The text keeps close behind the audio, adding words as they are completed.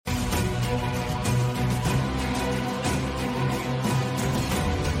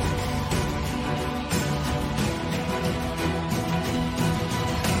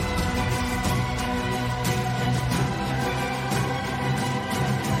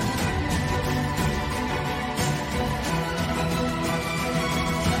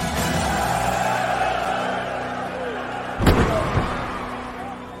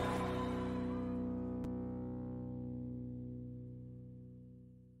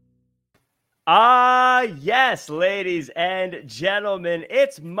Yes, ladies and gentlemen,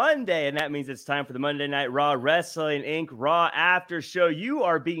 it's Monday, and that means it's time for the Monday Night Raw Wrestling Inc. Raw After Show. You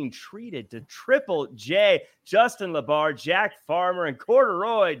are being treated to Triple J, Justin LaBar, Jack Farmer, and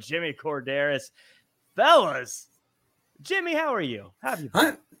Corduroy, Jimmy Corderas. Fellas, Jimmy, how are you? How have you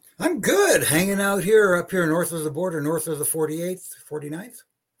been? I'm good, hanging out here, up here north of the border, north of the 48th, 49th?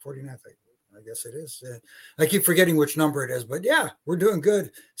 49th, I guess it is. I keep forgetting which number it is, but yeah, we're doing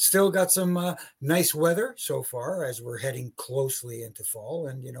good. Still got some nice weather so far as we're heading closely into fall.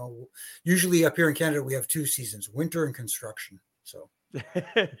 And, usually up here in Canada, we have two seasons, winter and construction. So.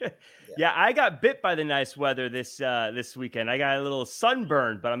 Yeah, I got bit by the nice weather this weekend. I got a little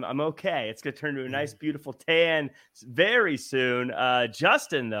sunburn, but I'm okay. It's gonna turn to a nice, beautiful tan very soon.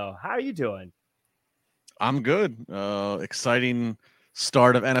 Justin, though, how are you doing? I'm good. Exciting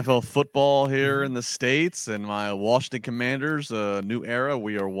start of NFL football here in the States, and my Washington Commanders, new era.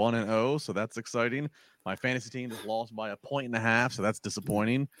 We are 1-0, so that's exciting. My fantasy team just lost by 1.5, so that's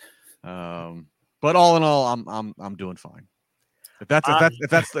disappointing. But all in all, I'm doing fine. If that's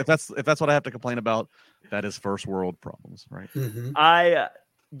what I have to complain about, that is first world problems, right?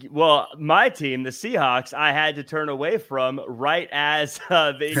 Well, my team, the Seahawks, I had to turn away from right as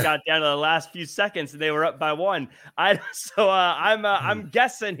they got down to the last few seconds and they were up by 1. I'm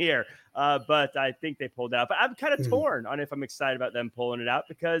guessing here, but I think they pulled out. But I'm kind of torn on if I'm excited about them pulling it out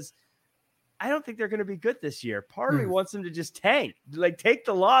because I don't think they're going to be good this year. Part of me wants them to just tank, like take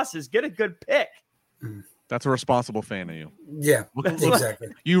the losses, get a good pick. That's a responsible fan of you. Yeah, exactly.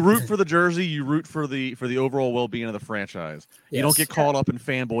 You root for the jersey. You root for the overall well-being of the franchise. Yes. You don't get caught up in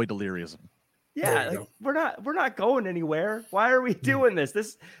fanboy delirium. Yeah, we're not going anywhere. Why are we doing this?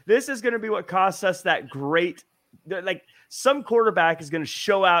 This is going to be what costs us that great. Like some quarterback is going to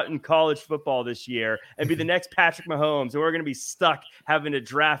show out in college football this year and be the next Patrick Mahomes, and we're going to be stuck having to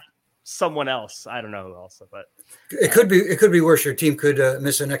draft someone else. I don't know who else, but it could be worse. Your team could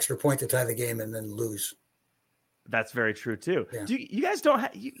miss an extra point to tie the game and then lose. That's very true too. Yeah. You guys don't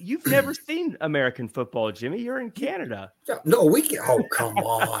you've never seen American football, Jimmy. You're in Canada. No, we can. Oh, come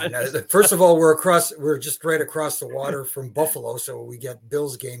on. First of all, we're just right across the water from Buffalo, so we get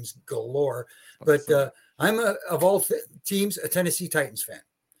Bills games galore. But I'm of all teams a Tennessee Titans fan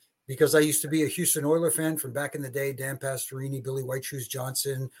because I used to be a Houston Oilers fan from back in the day. Dan Pastorini, Billy White Shoes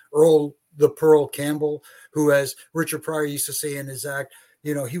Johnson, Earl the Pearl Campbell, who, as Richard Pryor used to say in his act,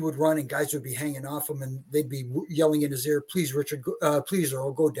 he would run and guys would be hanging off him and they'd be yelling in his ear, please, Richard, please,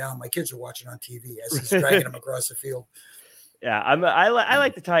 Earl, go down. My kids are watching on TV as he's dragging him across the field. Yeah, I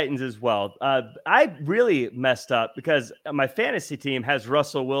like the Titans as well. I really messed up because my fantasy team has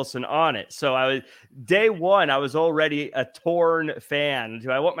Russell Wilson on it. So day one, I was already a torn fan. Do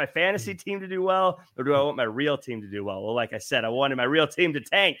I want my fantasy team to do well or do I want my real team to do well? Well, like I said, I wanted my real team to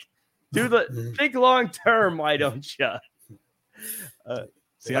tank. Do the big long term, why don't you?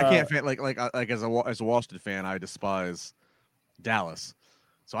 See, I can't fan like as a Washington fan, I despise Dallas.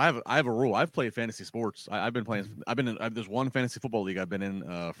 So I have a rule. I've played fantasy sports. I've been playing. There's one fantasy football league I've been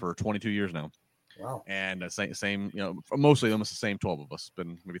in for 22 years now. Wow. And same, mostly almost the same 12 of us.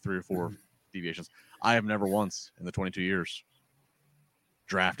 Been maybe 3 or 4 deviations. I have never once in the 22 years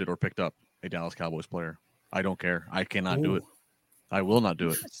drafted or picked up a Dallas Cowboys player. I don't care. I cannot do it. I will not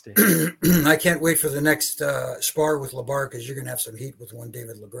do it. I can't wait for the next spar with LaBar because you're going to have some heat with one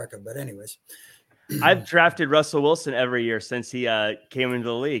David LaGreca. But anyways. I've drafted Russell Wilson every year since he came into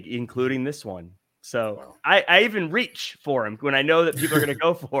the league, including this one. So wow. I even reach for him when I know that people are going to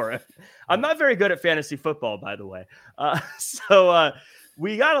go for him. I'm not very good at fantasy football, by the way. So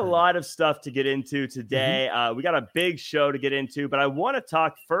we got a lot of stuff to get into today. We got a big show to get into, but I want to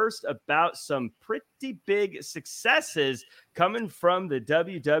talk first about some pretty big successes coming from the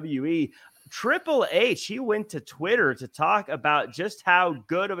WWE. Triple H, he went to Twitter to talk about just how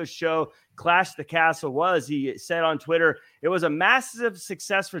good of a show Clash at the Castle was. He said on Twitter, it was a massive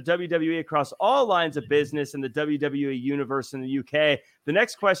success for WWE across all lines of business in the WWE universe in the UK. The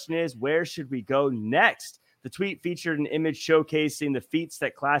next question is, where should we go next? The tweet featured an image showcasing the feats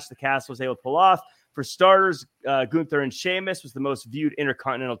that Clash at the Castle was able to pull off. For starters, Gunther and Sheamus was the most viewed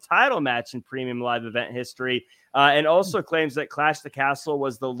Intercontinental title match in premium live event history, and also claims that Clash at the Castle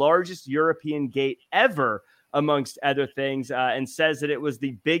was the largest European gate ever, amongst other things, and says that it was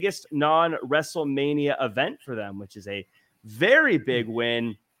the biggest non-WrestleMania event for them, which is a very big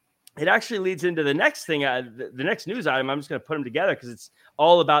win. It actually leads into the next thing, the next news item. I'm just going to put them together because it's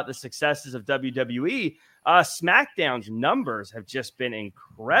all about the successes of WWE. SmackDown's numbers have just been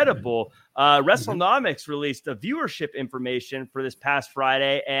incredible. WrestleNomics released the viewership information for this past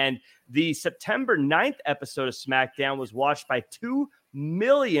Friday, and the September 9th episode of SmackDown was watched by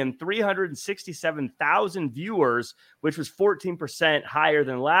 1,367,000 viewers, which was 14% higher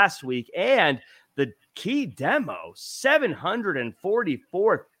than last week. And the key demo,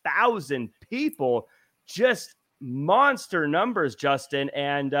 744,000 people, just monster numbers, Justin.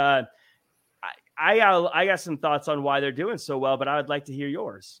 And I got some thoughts on why they're doing so well, but I would like to hear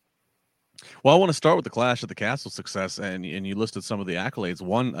yours. Well, I want to start with the Clash at the Castle success, and you listed some of the accolades.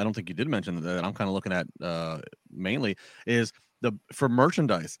 One, I don't think you did mention that I'm kind of looking at mainly is for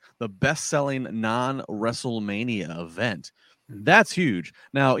merchandise, the best-selling non-WrestleMania event. That's huge.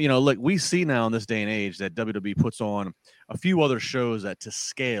 Now, look, we see now in this day and age that WWE puts on a few other shows that to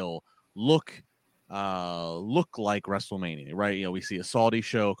scale look like WrestleMania, right? We see a Saudi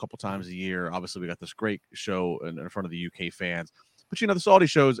show a couple times a year. Obviously, we got this great show in front of the UK fans. But the Saudi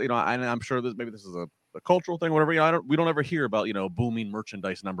shows, and I'm sure maybe this is a cultural thing, whatever. We don't ever hear about booming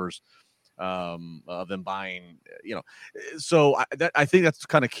merchandise numbers of them buying. So I think that's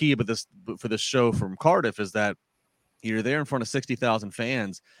kind of key. But for this show from Cardiff is that you're there in front of 60,000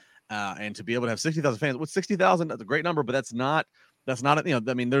 fans, and to be able to have 60,000 fans with 60,000, that's a great number. But that's not. There's been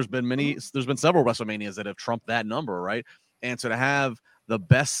several WrestleManias that have trumped that number, right? And so to have the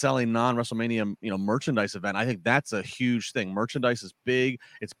best-selling non-WrestleMania, merchandise event, I think that's a huge thing. Merchandise is big.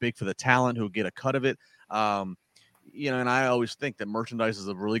 It's big for the talent who get a cut of it. And I always think that merchandise is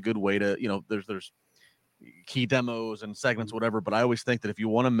a really good way to, there's key demos and segments, whatever. But I always think that if you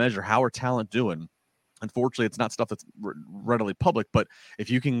want to measure how are talent doing, unfortunately, it's not stuff that's readily public. But if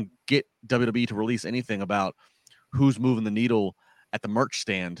you can get WWE to release anything about who's moving the needle at the merch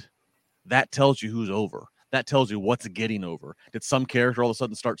stand, that tells you who's over. That tells you what's getting over. Did some character all of a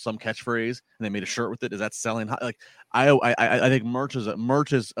sudden start some catchphrase and they made a shirt with it? Is that selling? Like I think merch is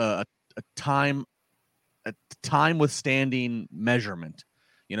a time withstanding measurement.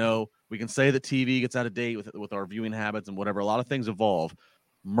 We can say that TV gets out of date with our viewing habits and whatever. A lot of things evolve.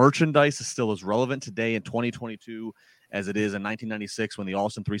 Merchandise is still as relevant today in 2022 as it is in 1996 when the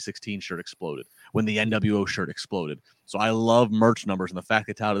Austin 316 shirt exploded, when the NWO shirt exploded. So I love merch numbers, and the fact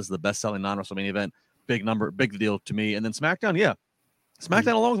that tout is the best-selling non-WrestleMania event, big number, big deal to me. And then SmackDown,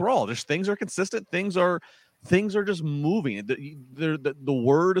 SmackDown along with Raw. Just things are consistent. Things are just moving. The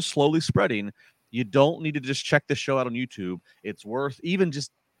word is slowly spreading. You don't need to just check this show out on YouTube. It's worth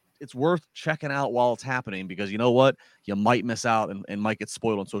checking out while it's happening, because you know what? You might miss out and might get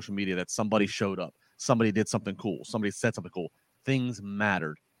spoiled on social media that somebody showed up. Somebody did something cool. Somebody said something cool. Things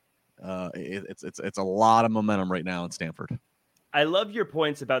mattered. It's a lot of momentum right now in Stamford. I love your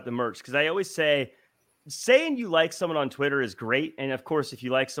points about the merch, because I always say saying you like someone on Twitter is great. And of course, if you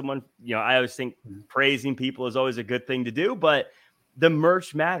like someone, I always think praising people is always a good thing to do, but the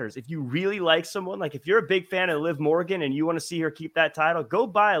merch matters. If you really like someone, like if you're a big fan of Liv Morgan and you want to see her keep that title, go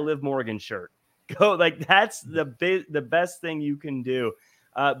buy a Liv Morgan shirt. That's the best thing you can do.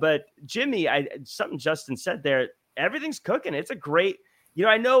 But Jimmy, something Justin said there, everything's cooking. It's a great,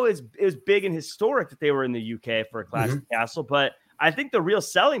 I know it was big and historic that they were in the UK for a Clash at the Castle, but I think the real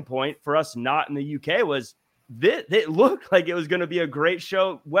selling point for us not in the UK was that it looked like it was going to be a great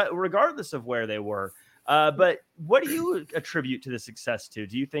show, regardless of where they were. But what do you attribute to the success to?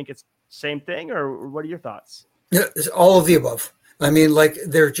 Do you think it's same thing, or what are your thoughts? Yeah, it's all of the above. I mean,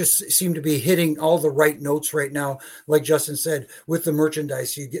 they're just seem to be hitting all the right notes right now. Like Justin said, with the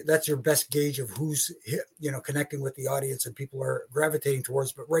merchandise, that's your best gauge of who's connecting with the audience and people are gravitating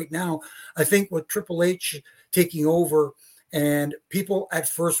towards. But right now, I think with Triple H taking over, and people at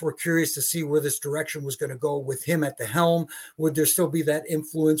first were curious to see where this direction was going to go with him at the helm. Would there still be that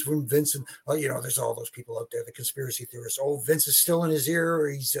influence from Vince? And there's all those people out there, the conspiracy theorists. Oh, Vince is still in his ear, or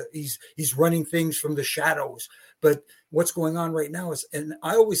he's running things from the shadows. But what's going on right now is, and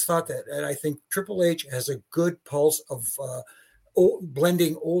I always thought that, and I think Triple H has a good pulse of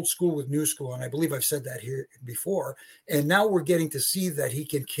blending old school with new school. And I believe I've said that here before. And now we're getting to see that he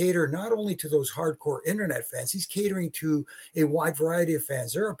can cater not only to those hardcore internet fans, he's catering to a wide variety of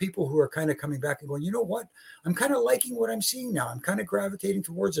fans. There are people who are kind of coming back and going, you know what? I'm kind of liking what I'm seeing now. I'm kind of gravitating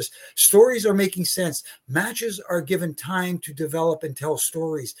towards this. Stories are making sense. Matches are given time to develop and tell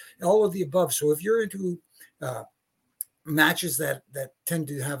stories, all of the above. So if you're into matches that tend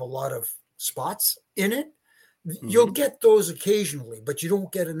to have a lot of spots in it, you'll get those occasionally, but you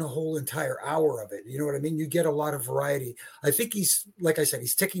don't get in a whole entire hour of it. You know what I mean? You get a lot of variety. I think he's, like I said,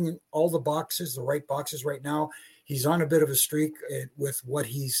 he's ticking all the boxes, the right boxes right now. He's on a bit of a streak with what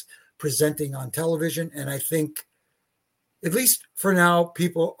he's presenting on television. And I think, at least for now,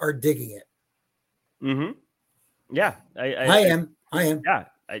 people are digging it. Mm-hmm. Yeah. I am. Yeah.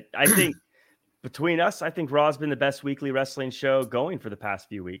 I think between us, I think Raw's been the best weekly wrestling show going for the past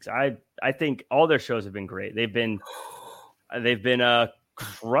few weeks. I think all their shows have been great. They've been, They've been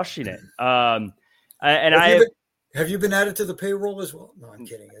crushing it. Have you been added to the payroll as well? No, I'm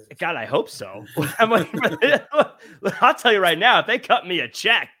kidding. God, I hope so. I'm like, I'll tell you right now, if they cut me a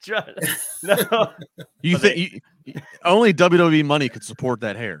check, no. You think only WWE money could support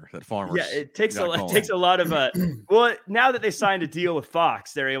that hair, that Farmers? Yeah, it takes a lot of well, now that they signed a deal with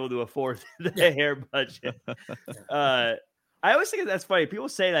Fox, they're able to afford the hair budget. I always think that's funny. People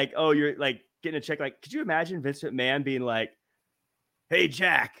say like, "Oh, you're like getting a check." Like, could you imagine Vince McMahon being like, "Hey,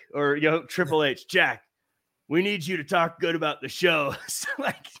 Jack," or Triple H, "Jack, we need you to talk good about the show." So,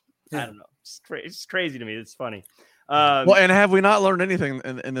 like, I don't know. It's crazy to me. It's funny. Well, and have we not learned anything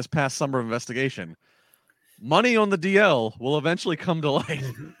in this past summer of investigation? Money on the DL will eventually come to light.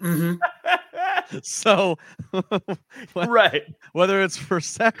 Mm-hmm. So, right. Whether it's for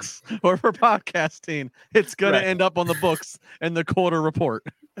sex or for podcasting, it's going to end up on the books in the quarter report.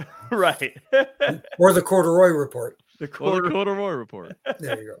 Right. Or the corduroy report. The corduroy report.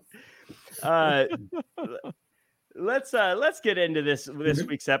 There you go. Let's get into this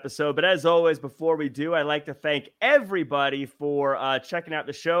week's episode. But as always, before we do, I'd like to thank everybody for checking out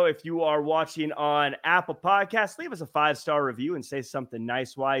the show. If you are watching on Apple Podcasts, leave us a 5-star review and say something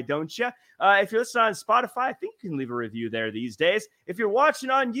nice. Why don't you? If you're listening on Spotify, I think you can leave a review there these days. If you're watching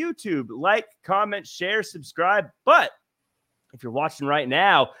on YouTube, like, comment, share, subscribe. But if you're watching right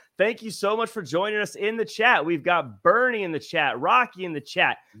now, thank you so much for joining us in the chat. We've got Bernie in the chat, Rocky in the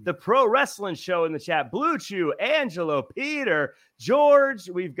chat, the Pro Wrestling Show in the chat, Blue Chew, Angelo, Peter, George.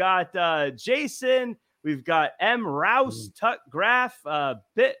 We've got Jason. We've got M. Rouse, Tuck Graff,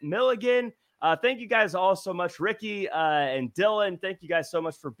 Bit Milligan. Thank you guys all so much. Ricky and Dylan, thank you guys so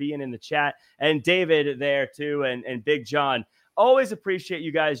much for being in the chat. And David there too, and Big John. Always appreciate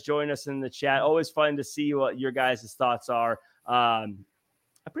you guys joining us in the chat. Always fun to see what your guys' thoughts are. I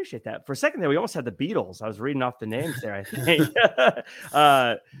appreciate that. For a second there, we almost had the Beatles. I was reading off the names there, I think.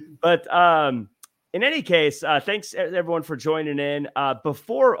 But in any case, thanks everyone for joining in.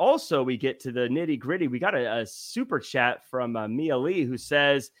 Before also we get to the nitty gritty, we got a super chat from Mia Lee who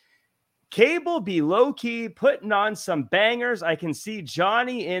says, Cable be low-key putting on some bangers. I can see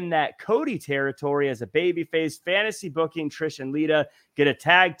Johnny in that Cody territory as a babyface. Fantasy booking Trish and Lita get a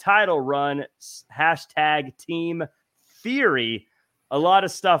tag title run. # Team Theory. A lot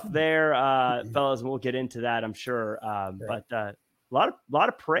of stuff there, fellas, and we'll get into that, I'm sure. But a lot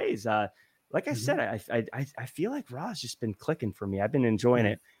of praise. Like I said, I feel like Raw's just been clicking for me. I've been enjoying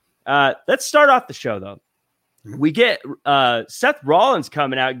it. Let's start off the show, though. We get Seth Rollins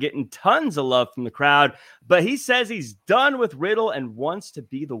coming out, getting tons of love from the crowd, but he says he's done with Riddle and wants to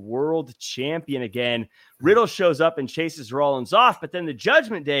be the world champion again. Riddle shows up and chases Rollins off, but then the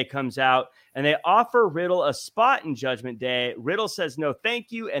Judgment Day comes out and they offer Riddle a spot in Judgment Day. Riddle says no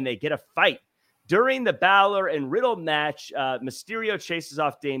thank you, and they get a fight. During the Balor and Riddle match, Mysterio chases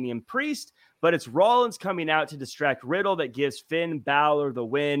off Damian Priest, but it's Rollins coming out to distract Riddle that gives Finn Balor the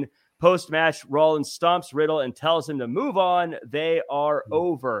win. Post-match, Rollins stomps Riddle and tells him to move on. They are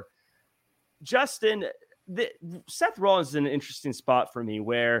over. Justin, Seth Rollins is in an interesting spot for me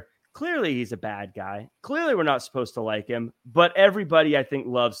where clearly he's a bad guy. Clearly we're not supposed to like him, but everybody, I think,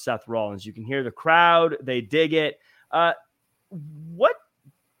 loves Seth Rollins. You can hear the crowd. They dig it. What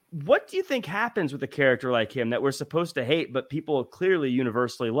do you think happens with a character like him that we're supposed to hate, but people clearly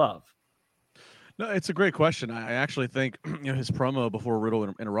universally love? No, it's a great question. I actually think his promo before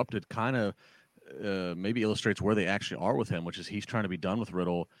Riddle interrupted kind of maybe illustrates where they actually are with him, which is he's trying to be done with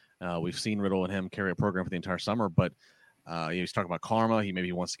Riddle. We've seen Riddle and him carry a program for the entire summer, but he's talking about karma.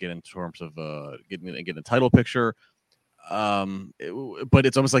 He wants to get in terms of getting a title picture. But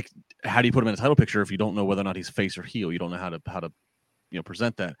it's almost like, how do you put him in a title picture if you don't know whether or not he's face or heel? You don't know how to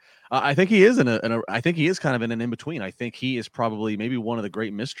present that. I think he is I think he is kind of in an in between. I think he is probably maybe one of the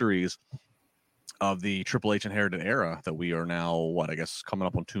great mysteries of the Triple H inherited era that we are now, I guess, coming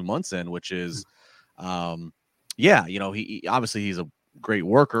up on 2 months in, which is, he obviously he's a great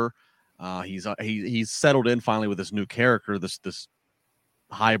worker. He's settled in finally with this new character, this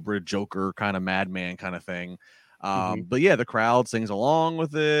hybrid Joker kind of madman kind of thing. But yeah, the crowd sings along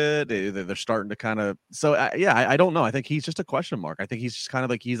with it. They're starting to kind of, I don't know. I think he's just a question mark. I think he's just kind of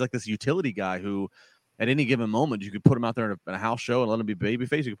like, he's like this utility guy who, at any given moment, you could put him out there in a house show and let him be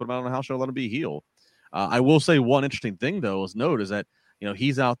babyface. You could put him out on a house show and let him be heel. I will say one interesting thing, though, is that,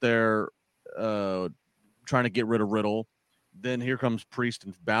 he's out there trying to get rid of Riddle. Then here comes Priest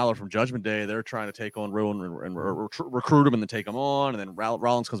and Balor from Judgment Day. They're trying to take on Riddle and recruit him and then take him on. And then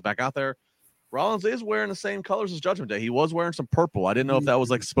Rollins comes back out there. Rollins is wearing the same colors as Judgment Day. He was wearing some purple. I didn't know if that was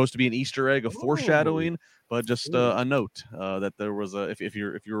like supposed to be an Easter egg of foreshadowing, but just a note that there was if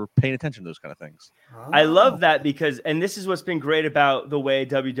you're paying attention to those kind of things. I love that because, and this is what's been great about the way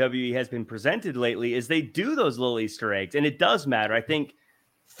WWE has been presented lately, is they do those little Easter eggs, and it does matter. I think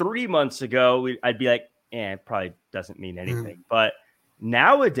 3 months ago, I'd be like, it probably doesn't mean anything, but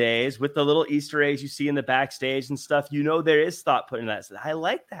nowadays, with the little Easter eggs you see in the backstage and stuff, there is thought put in that. So I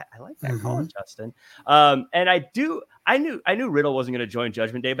like that. I like that call, Justin. And I knew Riddle wasn't going to join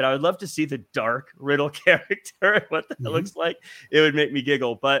Judgment Day, but I would love to see the dark Riddle character. What that looks like. It would make me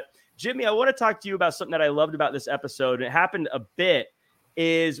giggle. But Jimmy, I want to talk to you about something that I loved about this episode. And it happened a bit.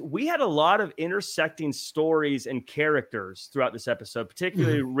 Is we had a lot of intersecting stories and characters throughout this episode,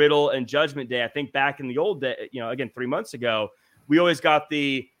 particularly Riddle and Judgment Day. I think back in the old day, again, 3 months ago, we always got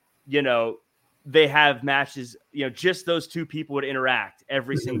the, they have matches, just those two people would interact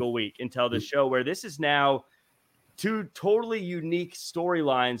every single week until the show, where this is now two totally unique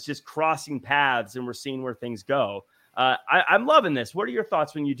storylines just crossing paths, and we're seeing where things go. I'm loving this. What are your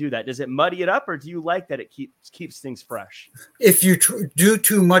thoughts when you do that? Does it muddy it up, or do you like that it keeps things fresh? If you do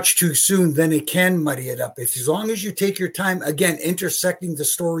too much too soon, then it can muddy it up. As long as you take your time, again, intersecting the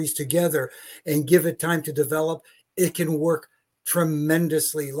stories together and give it time to develop, it can work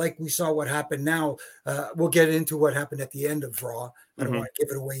tremendously. Like we saw what happened now. We'll get into what happened at the end of Raw. I don't want to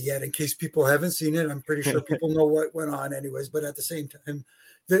give it away yet in case people haven't seen it. I'm pretty sure people know what went on anyways, but at the same time,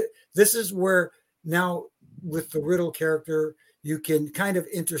 this is where now with the Riddle character, you can kind of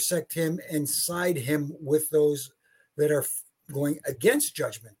intersect him and side him with those that are going against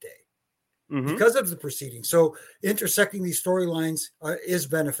Judgment Day because of the proceedings. So intersecting these storylines is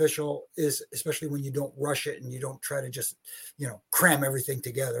beneficial, especially when you don't rush it and you don't try to just, cram everything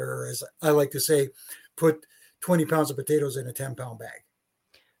together. Or as I like to say, put 20 pounds of potatoes in a 10-pound bag.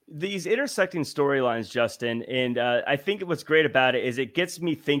 These intersecting storylines, Justin, and I think what's great about it is it gets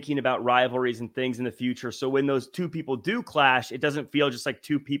me thinking about rivalries and things in the future. So when those two people do clash, it doesn't feel just like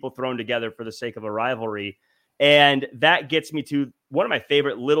two people thrown together for the sake of a rivalry. And that gets me to one of my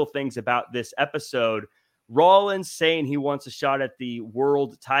favorite little things about this episode, Rollins saying he wants a shot at the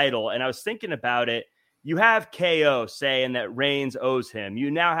world title. And I was thinking about it. You have KO saying that Reigns owes him.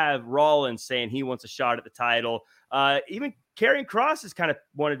 You now have Rollins saying he wants a shot at the title. Even Karrion Kross has kind of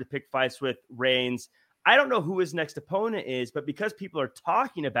wanted to pick fights with Reigns. I don't know who his next opponent is, but because people are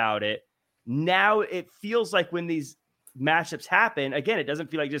talking about it, now it feels like when these matchups happen, again, it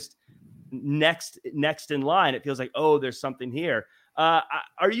doesn't feel like just next in line. It feels like, oh, there's something here.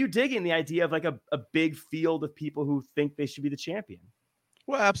 Are you digging the idea of like a big field of people who think they should be the champion?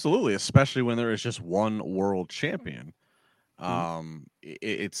 Well, absolutely, especially when there is just one world champion.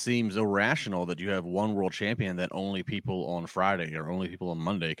 It seems irrational that you have one world champion that only people on Friday or only people on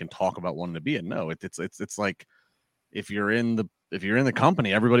Monday can talk about wanting to be it. No, it's like if you're in the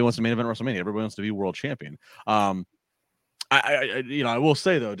company, everybody wants to main event WrestleMania. Everybody wants to be world champion. I will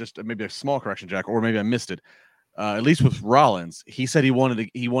say though, just maybe a small correction, Jack, or maybe I missed it. At least with Rollins, he said he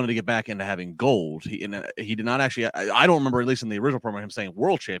wanted to get back into having gold. He did not actually. I don't remember, at least in the original program, him saying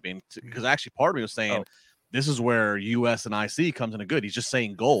world champion, because actually part of me was saying this is where US and IC comes into good. He's just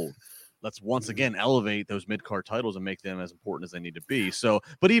saying gold. Let's once again elevate those mid-card titles and make them as important as they need to be. So,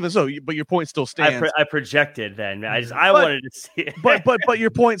 but even so, but your point still stands. I projected then. I wanted to see it. but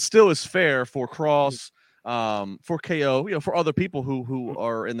your point still is fair for Cross, for KO, for other people who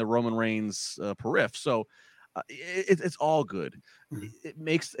are in the Roman Reigns periph. So. It's all good. It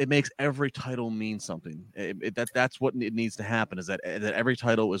makes every title mean something. That's what it needs to happen. Is that every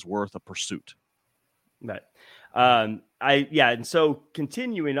title is worth a pursuit. Right. And so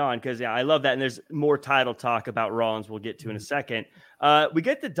continuing on, because I love that, and there's more title talk about Rollins we'll get to in a second. We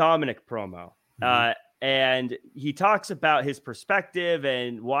get the Dominic promo, and he talks about his perspective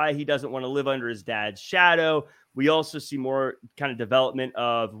and why he doesn't want to live under his dad's shadow. We also see more kind of development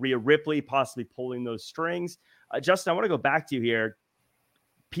of Rhea Ripley possibly pulling those strings. Justin, I want to go back to you here.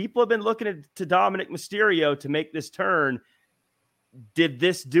 People have been looking to Dominic Mysterio to make this turn. Did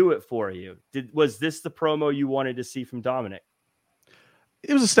this do it for you? Was this the promo you wanted to see from Dominic?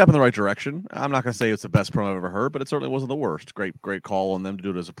 It was a step in the right direction. I'm not going to say it's the best promo I've ever heard, but it certainly wasn't the worst. Great call on them to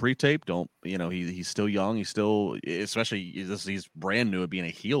do it as a pre-tape. He's still young. He's still, especially he's brand new at being a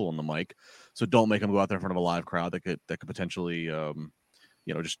heel on the mic. So don't make him go out there in front of a live crowd that could potentially,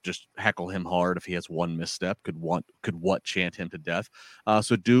 just heckle him hard if he has one misstep. Could chant him to death.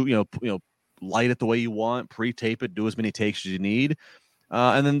 So do light it the way you want. Pre-tape it. Do as many takes as you need.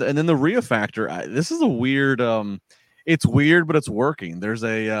 And then the Rhea factor. This is a weird. It's weird, but it's working. There's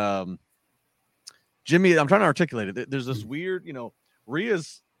a Jimmy. I'm trying to articulate it. There's this weird,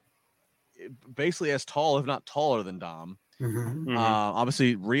 Rhea's. basically as tall, if not taller than Dom. Mm-hmm.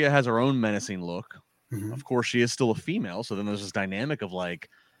 Obviously, Rhea has her own menacing look. Mm-hmm. Of course, she is still a female. So then there's this dynamic of like,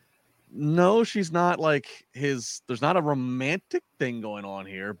 no, she's not like his. There's not a romantic thing going on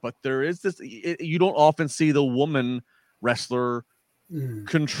here, but there is this. You don't often see the woman wrestler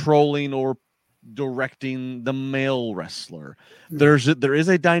controlling or directing the male wrestler. There is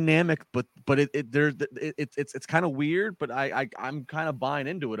a dynamic, but it's kind of weird. But I'm kind of buying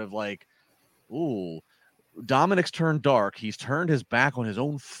into it of like, ooh, Dominic's turned dark. He's turned his back on his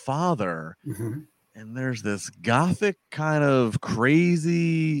own father, and there's this gothic kind of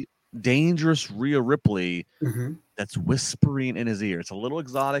crazy, dangerous Rhea Ripley that's whispering in his ear. It's a little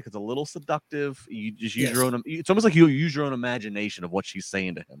exotic. It's a little seductive. You just use your own. It's almost like you use your own imagination of what she's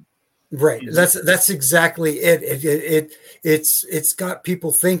saying to him. Right. That's exactly it. It's got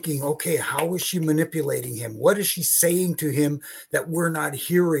people thinking, okay, how is she manipulating him? What is she saying to him that we're not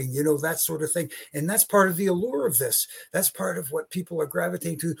hearing? That sort of thing. And that's part of the allure of this. That's part of what people are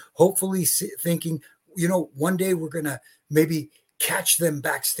gravitating to, hopefully thinking, one day we're going to maybe catch them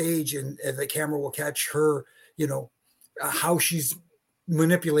backstage and the camera will catch her, how she's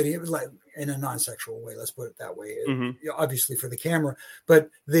manipulating it, like in a non-sexual way, let's put it that way, obviously for the camera, but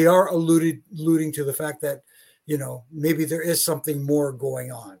they are alluding to the fact that maybe there is something more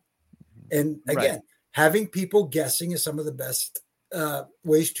going on. And again, having people guessing is some of the best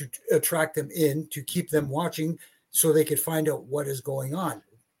ways to attract them in, to keep them watching so they could find out what is going on.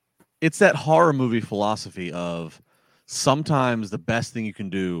 It's that horror movie philosophy of sometimes the best thing you can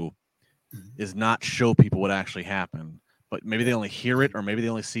do is not show people what actually happened, but maybe they only hear it, or maybe they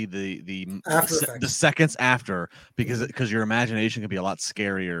only see the seconds after, because your imagination can be a lot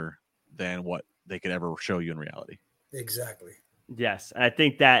scarier than what they could ever show you in reality. Exactly. Yes, I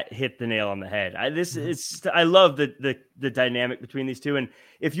think that hit the nail on the head. I love the dynamic between these two. And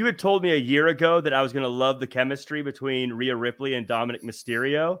if you had told me a year ago that I was going to love the chemistry between Rhea Ripley and Dominic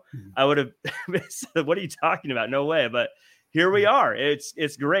Mysterio, I would have said, "What are you talking about? No way!" But here we are.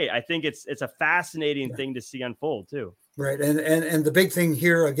 It's great. I think it's a fascinating thing to see unfold too. Right. And the big thing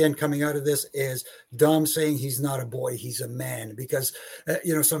here, again, coming out of this is Dom saying he's not a boy, he's a man, because,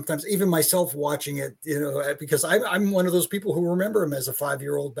 sometimes even myself watching it, because I'm one of those people who remember him as a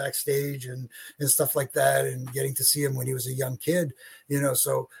 5-year-old backstage and stuff like that, and getting to see him when he was a young kid,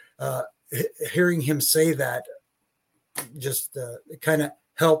 so hearing him say that just kind of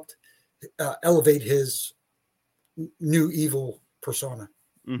helped elevate his new evil persona.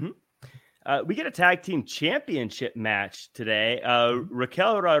 We get a tag team championship match today.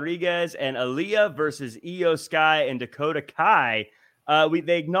 Raquel Rodriguez and Aaliyah versus Io Sky and Dakota Kai.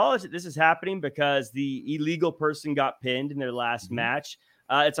 They acknowledge that this is happening because the illegal person got pinned in their last match.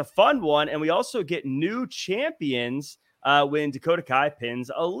 It's a fun one. And we also get new champions when Dakota Kai pins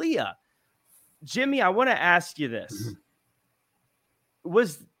Aaliyah. Jimmy, I want to ask you this.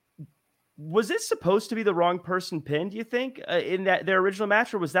 Was it supposed to be the wrong person pinned, do you think, in their original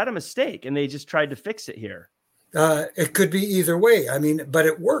match, or was that a mistake and they just tried to fix it here? It could be either way. I mean, but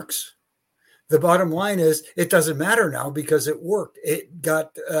it works. The bottom line is it doesn't matter now because it worked. It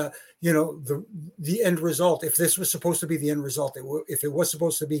got, the end result. If this was supposed to be the end result, if it was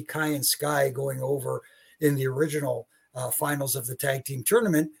supposed to be Kai and Sky going over in the original finals of the tag team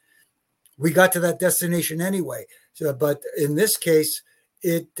tournament, we got to that destination anyway. So, but in this case,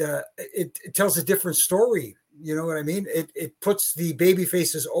 it tells a different story. You know what I mean? It puts the baby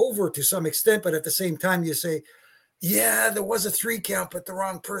faces over to some extent, but at the same time you say, yeah, there was a 3 count, but the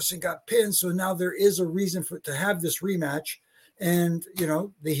wrong person got pinned. So now there is a reason to have this rematch, and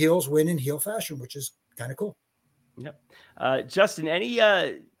the heels win in heel fashion, which is kind of cool. Yep. Justin, any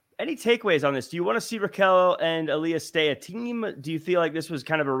takeaways on this? Do you want to see Raquel and Aaliyah stay a team? Do you feel like this was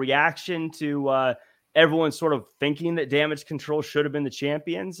kind of a reaction to everyone sort of thinking that Damage Control should have been the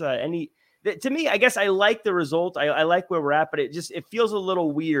champions? To me, I guess I like the result. I like where we're at, but it feels a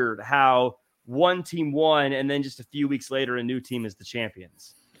little weird how one team won and then just a few weeks later, a new team is the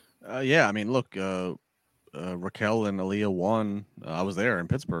champions. Yeah. I mean, look, Raquel and Aaliyah won. I was there in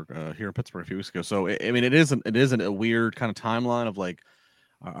Pittsburgh, here in Pittsburgh a few weeks ago. So, I mean, it isn't a weird kind of timeline of like,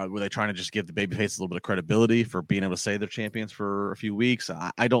 were they trying to just give the babyface a little bit of credibility for being able to say they're champions for a few weeks?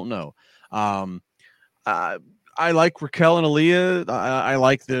 I don't know. I like Raquel and Aaliyah. I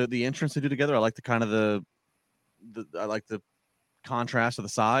like the entrance they do together. I like the kind of I like the contrast of the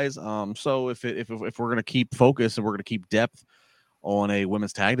size. So if we're gonna keep focus and we're gonna keep depth on a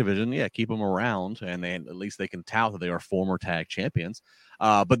women's tag division, yeah, keep them around, and at least they can tout that they are former tag champions.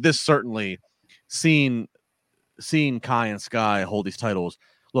 But this certainly seeing Kai and Sky hold these titles.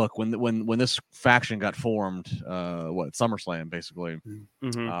 Look, when this faction got formed, SummerSlam basically.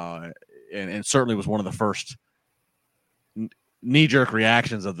 and certainly was one of the first knee-jerk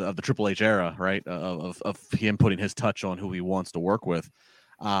reactions of the Triple H era, right? Of him putting his touch on who he wants to work with.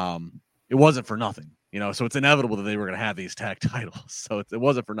 It wasn't for nothing, so it's inevitable that they were going to have these tag titles. So it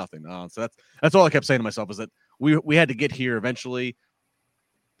wasn't for nothing. So that's all I kept saying to myself, is that we had to get here eventually.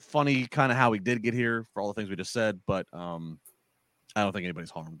 Funny kind of how we did get here for all the things we just said, but I don't think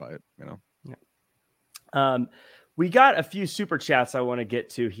anybody's harmed by it, Yeah. We got a few super chats I want to get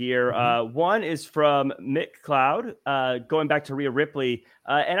to here. One is from Mick Cloud, going back to Rhea Ripley.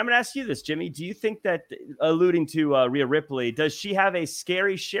 And I'm going to ask you this, Jimmy. Do you think that, alluding to Rhea Ripley, does she have a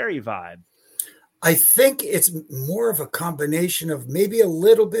Scary Sherry vibe? I think it's more of a combination of maybe a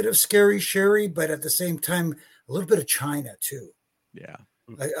little bit of Scary Sherry, but at the same time, a little bit of China too. Yeah.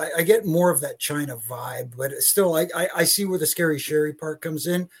 I get more of that China vibe, but still, I see where the Scary Sherry part comes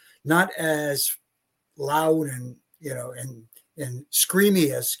in. Not as loud and and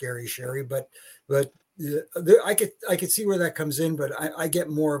screamy as Scary Sherry, but I could see where that comes in. But I get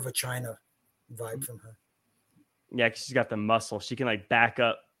more of a China vibe from her. Yeah, 'cause she's got the muscle. She can like back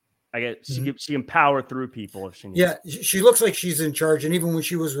up. She can power through people if she needs. Yeah, she looks like she's in charge. And even when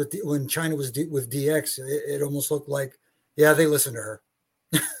she was when China was with DX, it almost looked like they listen to her.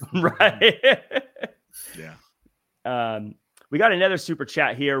 Right. Yeah. We got another super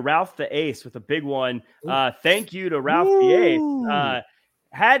chat here. Ralph the Ace with a big one. Thank you to Ralph the Ace.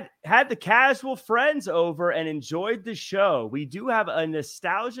 Had the casual friends over and enjoyed the show. We do have a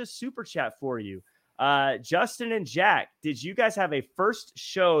nostalgia super chat for you. Justin and Jack, did you guys have a first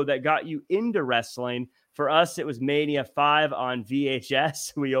show that got you into wrestling? For us, it was Mania 5 on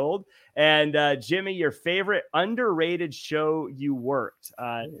VHS. We old. And Jimmy, your favorite underrated show you worked?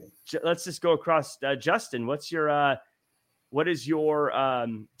 Let's just go across. Justin, what is your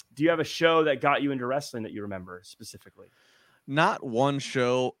do you have a show that got you into wrestling that you remember specifically? Not one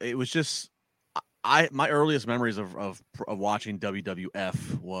show. It was just my earliest memories of watching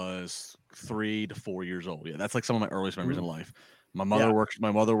WWF was 3 to 4 years old. Yeah, that's like some of my earliest memories in life. My mother worked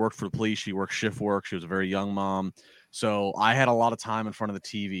for the police. She worked shift work. She was a very young mom. So I had a lot of time in front of the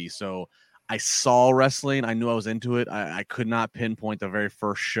TV. So I saw wrestling. I knew I was into it. I could not pinpoint the very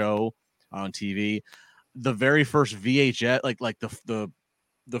first show on TV. The very first VHS, like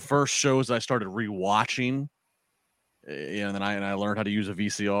the first shows I started rewatching, and then I learned how to use a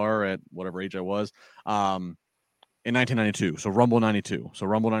VCR at whatever age I was, in 1992. So Rumble 92. So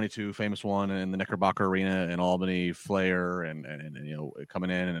Rumble 92, famous one in the Knickerbocker Arena in Albany, Flair, and coming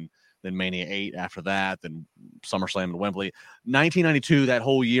in, and then Mania 8 after that, then SummerSlam in Wembley. 1992, that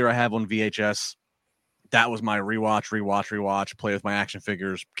whole year I have on VHS, that was my rewatch, play with my action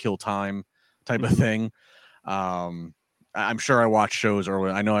figures, kill time type of thing. I'm sure I watched shows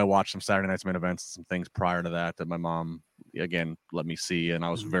earlier. I know I watched some Saturday Night's Main Events, some things prior to that my mom, again, let me see. And I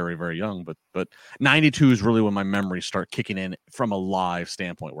was very, very young, but 92 is really when my memories start kicking in from a live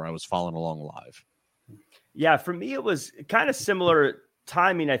standpoint, where I was following along live. Yeah. For me, it was kind of similar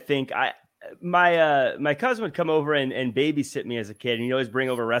timing. I think my cousin would come over and babysit me as a kid, and he'd always bring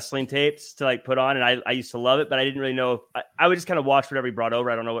over wrestling tapes to like put on. And I used to love it, but I didn't really know I would just kind of watch whatever he brought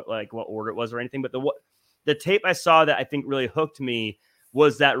over. I don't know what order it was or anything, but the tape I saw that I think really hooked me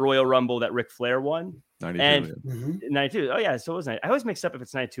was that Royal Rumble that Ric Flair won. 92. And 92. Oh yeah. So it was 90. I always mix up if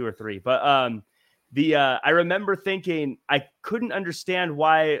it's 92 or 3, but I remember thinking I couldn't understand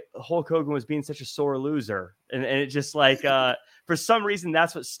why Hulk Hogan was being such a sore loser. And it just like, for some reason,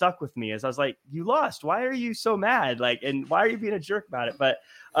 that's what stuck with me, as I was like, you lost. Why are you so mad? Like, and why are you being a jerk about it? But,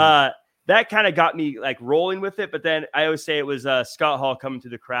 that kind of got me like rolling with it. But then I always say it was Scott Hall coming to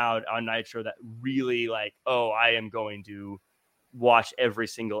the crowd on Nitro that really like, I am going to watch every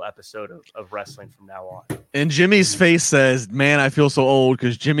single episode of wrestling from now on. And Jimmy's face says, man, I feel so old,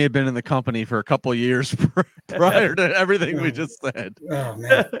 because Jimmy had been in the company for a couple of years prior to everything we just said. Oh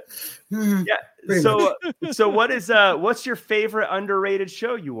man. Yeah. So what's your favorite underrated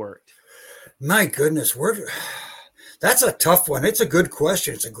show you worked? My goodness, that's a tough one. It's a good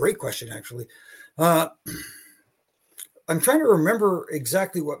question. It's a great question, actually. I'm trying to remember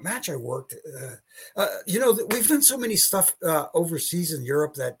exactly what match I worked. We've done so many stuff overseas in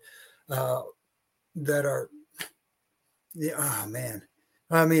Europe that are. Yeah, oh man.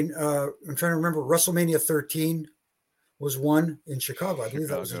 I mean, I'm trying to remember. WrestleMania 13 was one in Chicago. I believe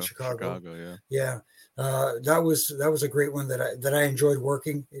that was in Chicago. Yeah. That was a great one that I enjoyed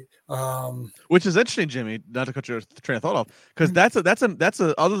working. Which is interesting, Jimmy, not to cut your train of thought off, because that's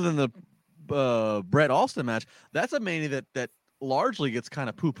a other than the Bret Austin match, that's a mania that largely gets kind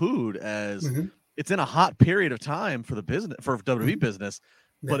of poo-pooed as it's in a hot period of time for the business, for WWE business,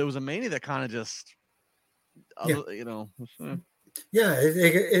 but it was a mania that kind of just Yeah,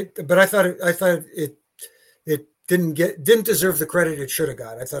 but I thought it didn't deserve the credit it should have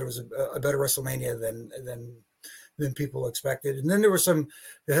got. I thought it was a better WrestleMania than people expected. And then there were some,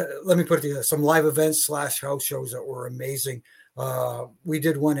 let me put it together, some live events / house shows that were amazing. We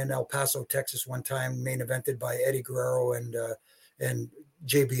did one in El Paso, Texas, one time, main evented by Eddie Guerrero and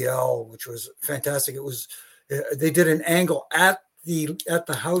JBL, which was fantastic. It was they did an angle at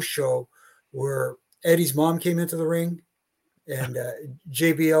the house show where Eddie's mom came into the ring, and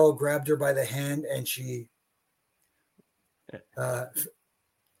JBL grabbed her by the hand, and she,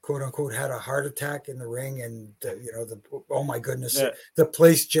 quote unquote, had a heart attack in the ring. And oh my goodness, the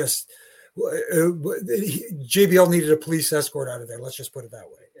place just JBL needed a police escort out of there. Let's just put it that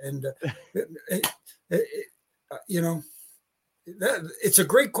way. And it's a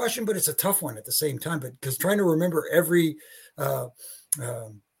great question, but it's a tough one at the same time. But because trying to remember every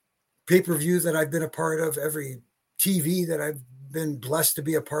pay-per-view that I've been a part of, every TV that I've been blessed to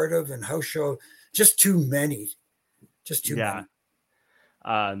be a part of, and house show, just too many.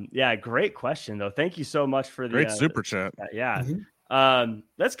 Great question though. Thank you so much for the great super chat.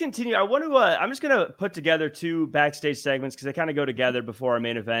 Let's continue. I want to. I'm just going to put together 2 backstage segments because they kind of go together before our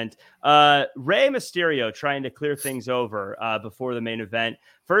main event. Rey Mysterio trying to clear things over before the main event.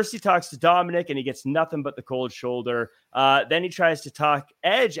 First, he talks to Dominic and he gets nothing but the cold shoulder. Then he tries to talk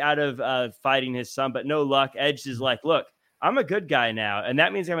Edge out of fighting his son, but no luck. Edge is like, "Look, I'm a good guy now, and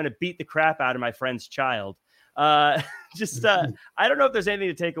that means I'm going to beat the crap out of my friend's child." I don't know if there's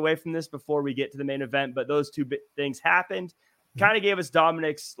anything to take away from this before we get to the main event, but those 2 things happened. Kind of gave us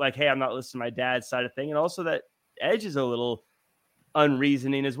Dominic's like, "Hey, I'm not listening to my dad's side of thing," and also that Edge is a little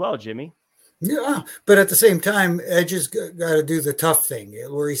unreasoning as well, Jimmy. Yeah, but at the same time, Edge has got to do the tough thing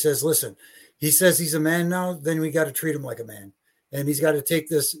where he says, "Listen," he says he's a man now. Then we got to treat him like a man, and he's got to take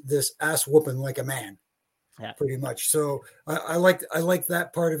this ass whooping like a man, pretty much. So I like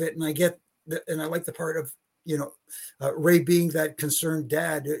that part of it, and I like the part of Rey being that concerned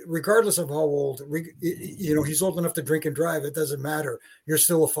dad, regardless of how old, he's old enough to drink and drive. It doesn't matter. You're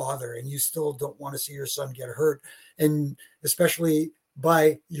still a father, and you still don't want to see your son get hurt, and especially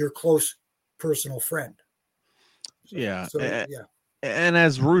by your close personal friend. And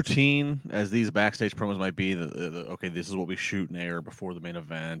as routine as these backstage promos might be, okay, this is what we shoot and air before the main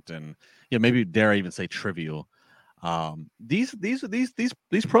event, and maybe dare I even say trivial. These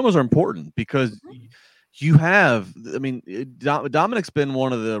promos are important because you have, I mean, Dominic's been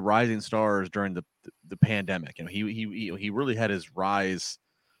one of the rising stars during the pandemic. He really had his rise.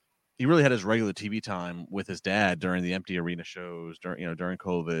 He really had his regular TV time with his dad during the empty arena shows during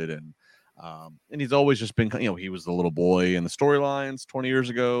COVID, and he's always just been, he was the little boy in the storylines 20 years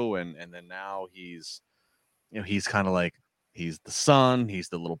ago, and then now he's kind of like, he's the son, he's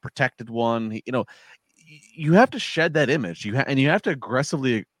the little protected one. You have to shed that image. You have to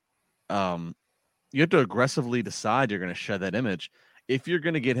aggressively decide you're going to shed that image if you're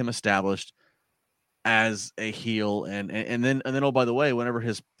going to get him established as a heel, and then oh, by the way, whenever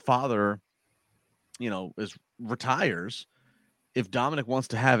his father retires, if Dominic wants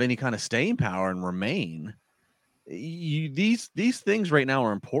to have any kind of staying power and remain, these things right now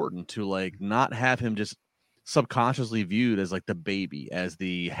are important to, like, not have him just subconsciously viewed as like the baby, as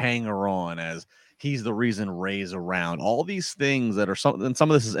the hanger on, as he's the reason Rey's around. All these things that are some of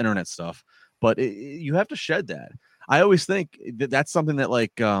this is internet stuff, but you have to shed that. I always think that's something that,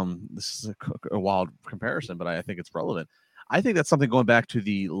 like, this is a wild comparison, but I think it's relevant. I think that's something going back to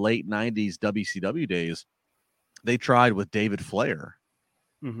the late 90s WCW days. They tried with David Flair,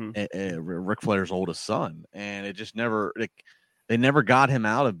 Ric Flair's oldest son, and it just never, they never got him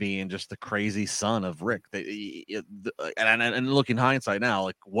out of being just the crazy son of Rick. And looking hindsight now,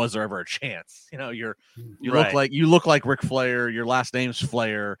 like, was there ever a chance? You look like Ric Flair. Your last name's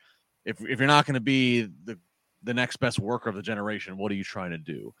Flair. If you're not going to be the next best worker of the generation, what are you trying to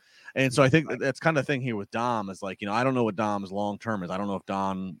do? And so I think that's kind of the thing here with Dom is, like, I don't know what Dom's long term is. I don't know if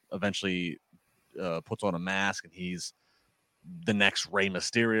Dom eventually puts on a mask and he's the next Rey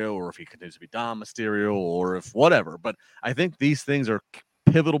Mysterio, or if he continues to be Dom Mysterio, or if whatever. But I think these things are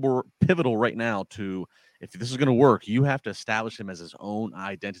pivotal right now to, if this is going to work, you have to establish him as his own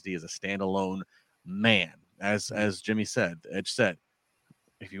identity, as a standalone man. As Jimmy said, Edge said,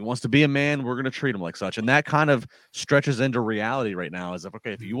 if he wants to be a man, we're going to treat him like such. And that kind of stretches into reality right now, as if,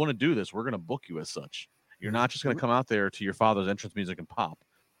 okay, if you want to do this, we're going to book you as such. You're not just going to come out there to your father's entrance music and pop.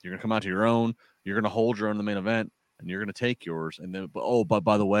 You're going to come out to your own. You're going to hold your own in the main event, and you're going to take yours. And then, but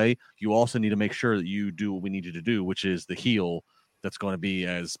by the way, you also need to make sure that you do what we need you to do, which is the heel that's going to be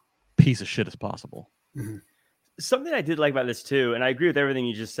as piece of shit as possible. Mm-hmm. Something I did like about this too, and I agree with everything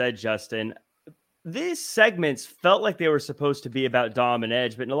you just said, Justin. these segments felt like they were supposed to be about Dom and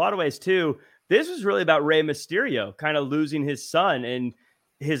Edge, but in a lot of ways too, this was really about Rey Mysterio kind of losing his son and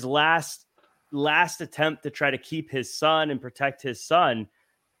his last attempt to try to keep his son and protect his son,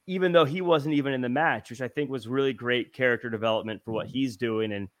 even though he wasn't even in the match, which I think was really great character development for what he's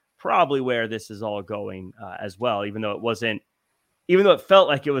doing and probably where this is all going as well, even though it felt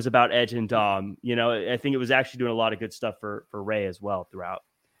like it was about Edge and Dom. I think it was actually doing a lot of good stuff for Rey as well throughout.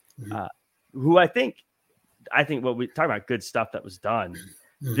 Who I think what we talk about good stuff that was done.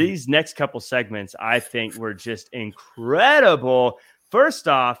 These next couple segments, I think, were just incredible. First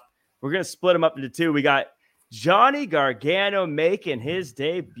off, we're going to split them up into two. We got Johnny Gargano making his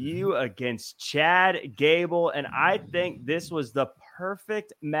debut against Chad Gable, and I think this was the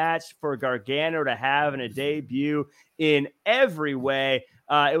perfect match for Gargano to have in a debut in every way.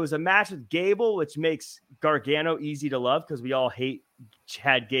 It was a match with Gable, which makes Gargano easy to love because we all hate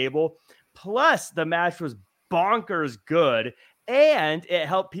Chad Gable. Plus, the match was bonkers good, and it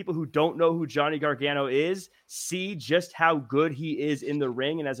helped people who don't know who Johnny Gargano is see just how good he is in the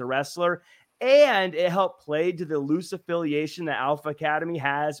ring and as a wrestler. And it helped play to the loose affiliation that Alpha Academy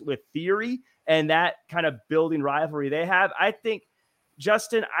has with Theory and that kind of building rivalry they have. I think,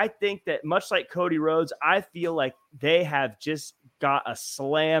 Justin, that much like Cody Rhodes, I feel like they have just got a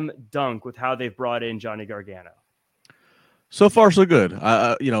slam dunk with how they've brought in Johnny Gargano. So far, so good.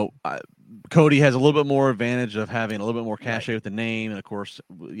 Cody has a little bit more advantage of having a little bit more cachet with the name, and of course,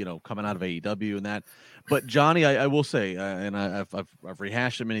 coming out of AEW and that. But Johnny, I will say, and I've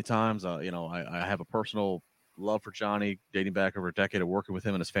rehashed it many times. I have a personal love for Johnny, dating back over a decade of working with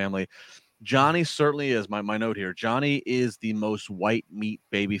him and his family. Johnny certainly is my note here. Johnny is the most white meat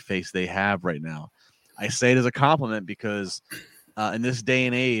babyface they have right now. I say it as a compliment because in this day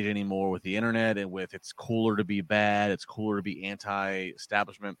and age anymore, with the internet and with it's cooler to be bad, it's cooler to be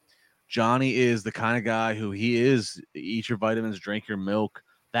anti-establishment. Johnny is the kind of guy who he is. Eat your vitamins, drink your milk.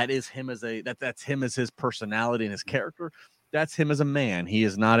 That is him that's him as his personality and his character. That's him as a man. He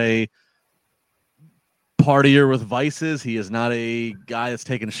is not a partier with vices. He is not a guy that's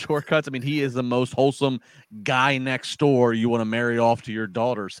taking shortcuts. I mean, he is the most wholesome guy next door you want to marry off to your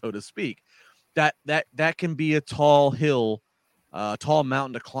daughter, so to speak. That can be a tall hill, tall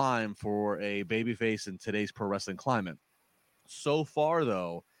mountain to climb for a babyface in today's pro wrestling climate. So far,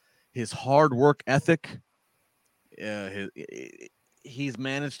 though, his hard work ethic, he's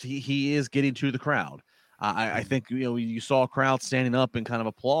managed. He is getting to the crowd. I think you saw a crowd standing up and kind of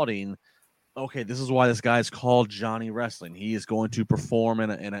applauding. Okay, this is why this guy's called Johnny Wrestling. He is going to perform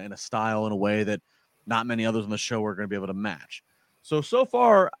in a style, in a way that not many others on the show are going to be able to match. So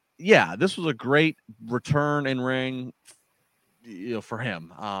far, yeah, this was a great return in ring, for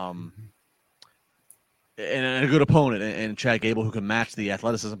him. And a good opponent, and Chad Gable, who can match the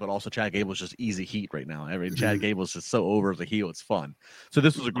athleticism, but also Chad Gable is just easy heat right now. Chad Gable is just so over as a heel, it's fun. So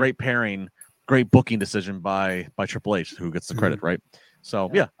this was a great pairing, great booking decision by Triple H, who gets the credit, right?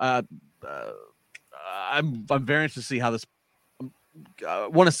 So yeah, I'm very interested to see how this. I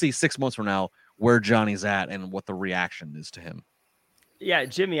want to see 6 months from now where Johnny's at and what the reaction is to him. Yeah,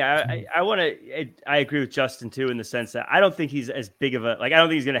 Jimmy, I agree with Justin too, in the sense that I don't think he's as big of I don't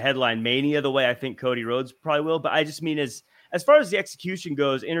think he's going to headline Mania the way I think Cody Rhodes probably will. But I just mean as far as the execution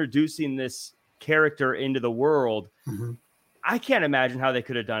goes, introducing this character into the world, I can't imagine how they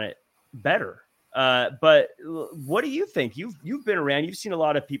could have done it better. But what do you think? You've been around, you've seen a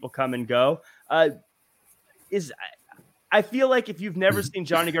lot of people come and go. I feel like if you've never seen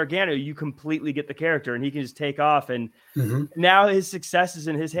Johnny Gargano, you completely get the character and he can just take off. And now his success is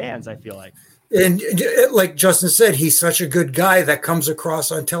in his hands, I feel like. And like Justin said, he's such a good guy that comes across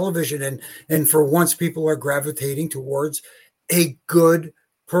on television. And for once, people are gravitating towards a good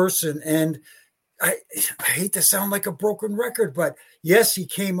person. And I hate to sound like a broken record, but yes, he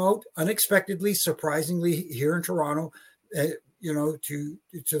came out unexpectedly, surprisingly here in Toronto,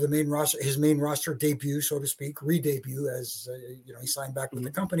 to the main roster, his main roster debut, so to speak, re-debut, as he signed back with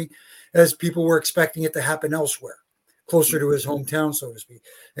the company, as people were expecting it to happen elsewhere, closer to his hometown, so to speak.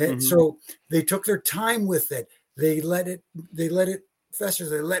 And so they took their time with it. They let it fester.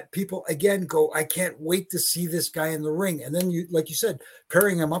 They let people again go, I can't wait to see this guy in the ring. And then like you said,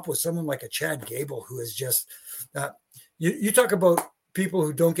 pairing him up with someone like a Chad Gable, who is just you talk about people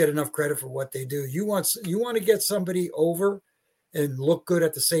who don't get enough credit for what they do. You want to get somebody over and look good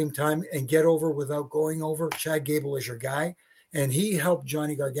at the same time and get over without going over. Chad Gable is your guy. And he helped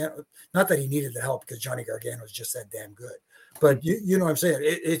Johnny Gargano. Not that he needed the help, because Johnny Gargano is just that damn good. But you know what I'm saying?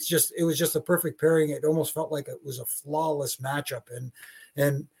 It was just a perfect pairing. It almost felt like it was a flawless matchup.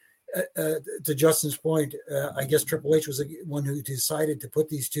 And to Justin's point, I guess Triple H was the one who decided to put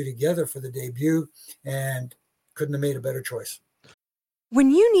these two together for the debut, and couldn't have made a better choice. When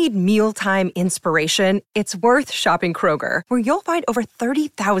you need mealtime inspiration, it's worth shopping Kroger, where you'll find over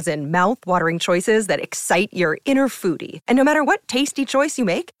 30,000 mouth-watering choices that excite your inner foodie. And no matter what tasty choice you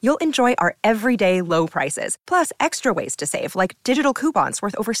make, you'll enjoy our everyday low prices, plus extra ways to save, like digital coupons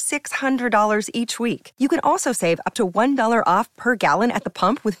worth over $600 each week. You can also save up to $1 off per gallon at the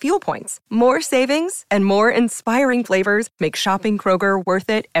pump with fuel points. More savings and more inspiring flavors make shopping Kroger worth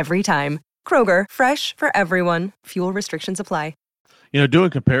it every time. Kroger, fresh for everyone. Fuel restrictions apply. Doing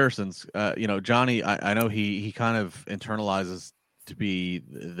comparisons, Johnny, I know he kind of internalizes to be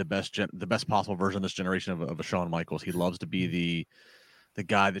the best possible version of this generation of a Shawn Michaels. He loves to be the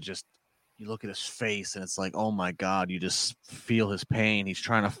guy that just, you look at his face and it's like, oh my God, you just feel his pain. He's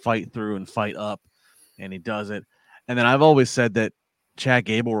trying to fight through and fight up, and he does it. And then I've always said that Chad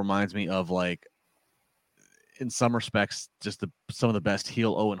Gable reminds me of, like, in some respects, just some of the best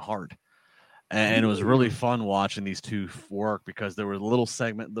heel Owen Hart. And it was really fun watching these two work, because there was little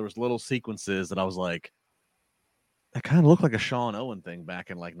sequences that I was like, that kind of looked like a Shawn Owen thing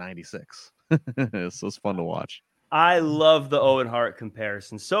back in like '96. So it's fun to watch. I love the Owen Hart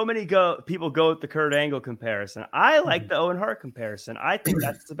comparison. So many people go with the Kurt Angle comparison. I like the Owen Hart comparison. I think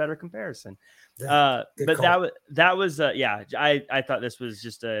that's the better comparison. But that was I thought this was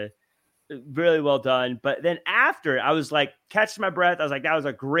just a really well done. But then after, I was like, catching my breath. I was like, that was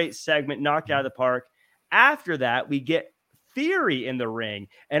a great segment, knocked out of the park. After that, we get Theory in the ring,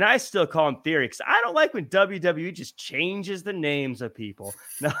 and I still call him Theory because I don't like when WWE just changes the names of people.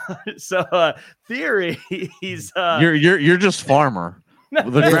 So Theory, he's you're just Farmer.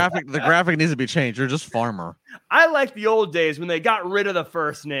 The graphic needs to be changed. You're just Farmer. I like the old days when they got rid of the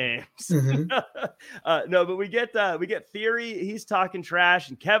first names. Mm-hmm. No, but we get Theory. He's talking trash,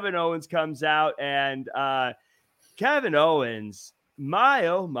 and Kevin Owens comes out, and Kevin Owens, my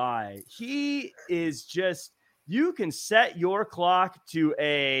oh my, he is just. You can set your clock to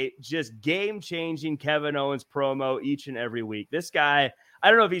a just game-changing Kevin Owens promo each and every week. This guy, I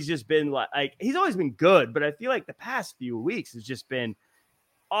don't know if he's just been like he's always been good, but I feel like the past few weeks has just been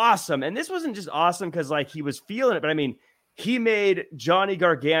awesome. And this wasn't just awesome because like he was feeling it, but I mean, he made Johnny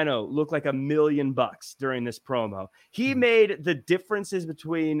Gargano look like $1 million during this promo. He made the differences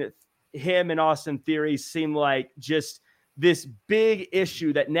between him and Austin Theory seem like just this big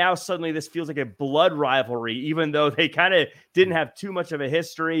issue that now suddenly this feels like a blood rivalry, even though they kind of didn't have too much of a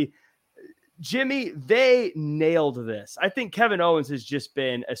history. Jimmy, they nailed this. I think Kevin Owens has just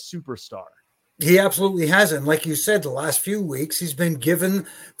been a superstar. He absolutely hasn't. Like you said, the last few weeks, he's been given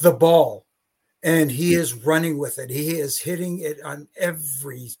the ball and he is running with it. He is hitting it on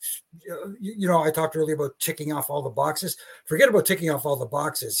every, I talked earlier about ticking off all the boxes. Forget about ticking off all the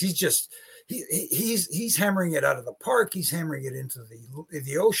boxes. He's just, he's hammering it out of the park. He's hammering it into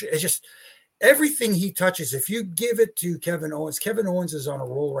the ocean. It's just everything he touches. If you give it to Kevin Owens is on a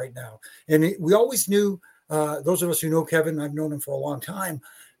roll right now. And we always knew, those of us who know Kevin, I've known him for a long time,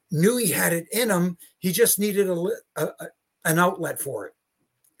 knew he had it in him. He just needed an outlet for it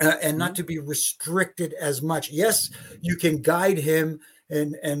and not to be restricted as much. Yes, you can guide him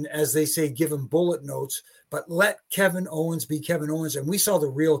and as they say, give him bullet notes, but let Kevin Owens be Kevin Owens. And we saw the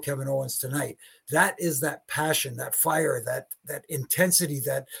real Kevin Owens tonight. That is that passion, that fire, that intensity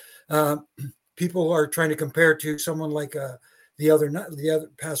that people are trying to compare to someone like the other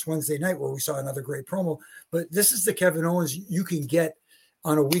past Wednesday night where we saw another great promo. But this is the Kevin Owens you can get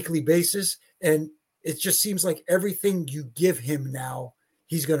on a weekly basis. And it just seems like everything you give him now,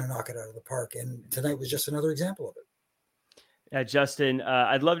 he's going to knock it out of the park. And tonight was just another example of it. Yeah, Justin,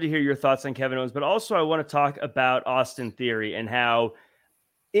 I'd love to hear your thoughts on Kevin Owens, but also I want to talk about Austin Theory and how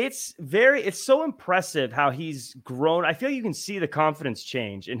it's so impressive how he's grown. I feel you can see the confidence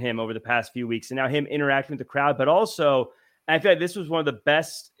change in him over the past few weeks and now him interacting with the crowd, but also I feel like this was one of the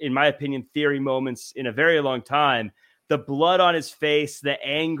best, in my opinion, Theory moments in a very long time. The blood on his face, the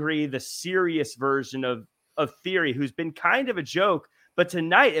angry, the serious version of Theory, who's been kind of a joke, but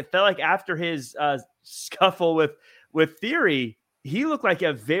tonight it felt like after his scuffle with Theory, he looked like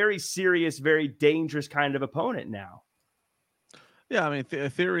a very serious, very dangerous kind of opponent now. Yeah, I mean,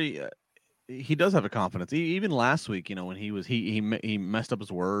 Theory, he does have a confidence. Even last week, when he messed up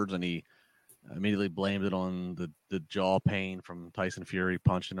his words and he immediately blamed it on the jaw pain from Tyson Fury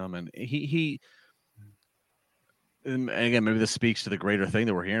punching him, and and again, maybe this speaks to the greater thing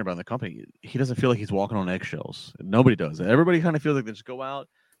that we're hearing about in the company. He doesn't feel like he's walking on eggshells. Nobody does. Everybody kind of feels like they just go out.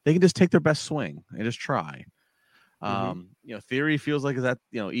 They can just take their best swing and just try. Theory feels like that,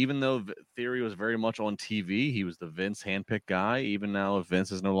 even though Theory was very much on TV, he was the Vince handpicked guy. Even now, if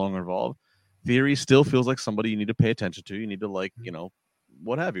Vince is no longer involved, Theory still feels like somebody you need to pay attention to. You need to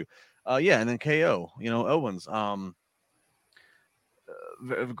what have you. And then KO, Owens.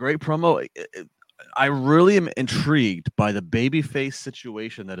 Great promo. I really am intrigued by the babyface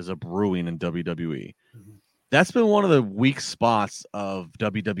situation that is a brewing in WWE. Mm-hmm. That's been one of the weak spots of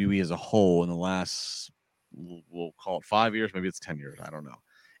WWE as a whole in the last, we'll call it 5 years, maybe it's 10 years, I don't know.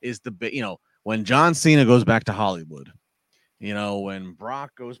 Is when John Cena goes back to Hollywood, when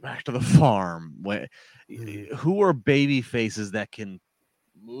Brock goes back to the farm, who are baby faces that can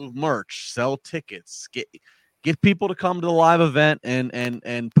move merch, sell tickets, get people to come to the live event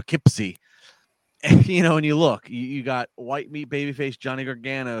and Poughkeepsie. And you look, you got white meat babyface Johnny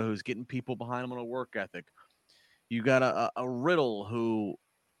Gargano, who's getting people behind him on a work ethic. You got a Riddle who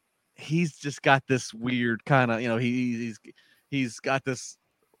he's just got this weird kind of, he's got this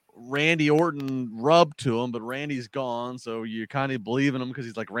Randy Orton rub to him, but Randy's gone. So you kind of believe in him because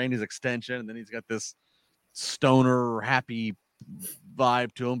he's like Randy's extension. And then he's got this stoner, happy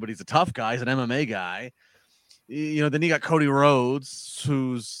vibe to him, but he's a tough guy. He's an MMA guy. Then you got Cody Rhodes,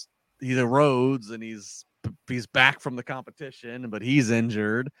 he's a Rhodes and he's back from the competition, but he's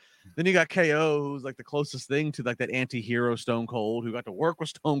injured. Then you got KO, who's like the closest thing to like that anti-hero Stone Cold, who got to work with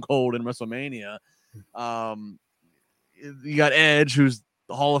Stone Cold in WrestleMania. You got Edge, who's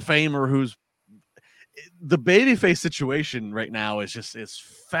the Hall of Famer, who's the babyface situation right now is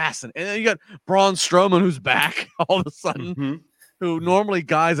fascinating. And then you got Braun Strowman, who's back all of a sudden, who normally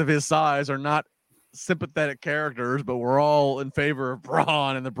guys of his size are not sympathetic characters, but we're all in favor of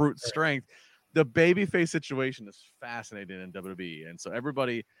Braun and the brute strength. The babyface situation is fascinating in WWE. And so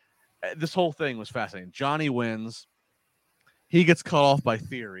this whole thing was fascinating. Johnny wins. He gets cut off by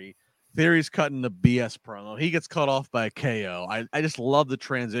Theory. Theory's cutting the BS promo. He gets cut off by KO. I just love the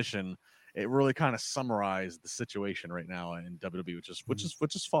transition. It really kind of summarized the situation right now in WWE, which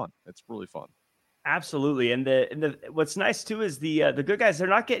is fun. It's really fun. Absolutely. And the what's nice too is the good guys, they're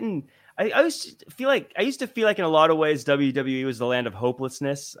not getting, I used to feel like in a lot of ways WWE was the land of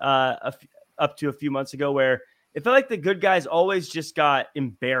hopelessness up to a few months ago, where it felt like the good guys always just got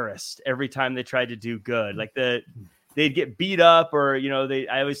embarrassed every time they tried to do good. Like they'd get beat up, or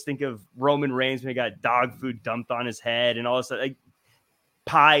I always think of Roman Reigns when he got dog food dumped on his head and all this like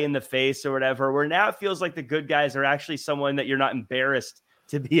pie in the face or whatever, where now it feels like the good guys are actually someone that you're not embarrassed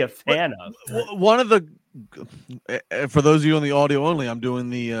to be a fan of. One of the, for those of you on the audio only, I'm doing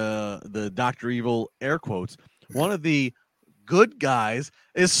the Dr. Evil air quotes. One of the good guys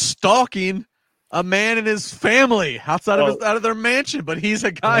is stalking a man and his family outside of their mansion, but he's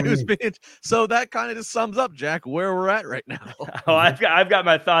a guy who's been. So that kind of just sums up, Jack, where we're at right now. I've got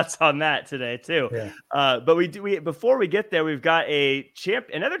my thoughts on that today too. Yeah. But before we get there, we've got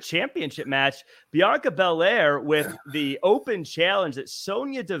another championship match. Bianca Belair with the open challenge that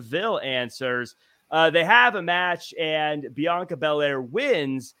Sonya Deville answers. They have a match and Bianca Belair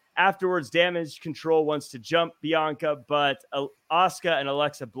wins. Afterwards, Damage Control wants to jump Bianca, but Asuka and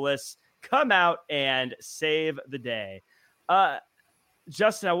Alexa Bliss come out and save the day.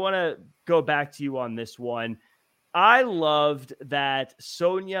 Justin, I want to go back to you on this one. I loved that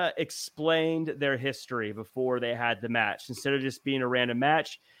Sonya explained their history before they had the match instead of just being a random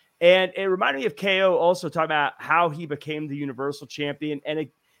match. And it reminded me of KO also talking about how he became the Universal Champion. And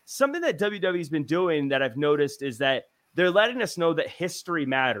something that WWE's been doing that I've noticed is that they're letting us know that history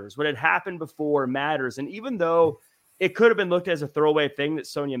matters. What had happened before matters. And even though it could have been looked as a throwaway thing that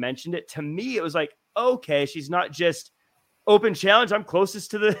Sonya mentioned it, to me, it was like, okay, she's not just open challenge. I'm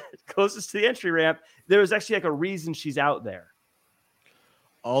closest to the entry ramp. There was actually like a reason she's out there.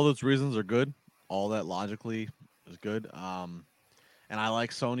 All those reasons are good. All that logically is good. And I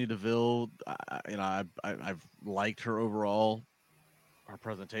like Sonya Deville. I've liked her overall, her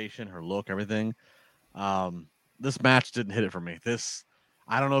presentation, her look, everything. This match didn't hit it for me.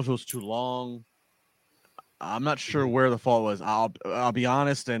 I don't know if it was too long. I'm not sure where the fault was. I'll be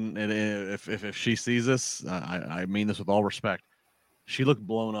honest, and if she sees this, I mean this with all respect. She looked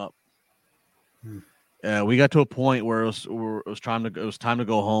blown up. We got to a point where it was time to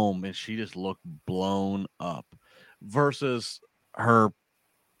go home, and she just looked blown up. Versus her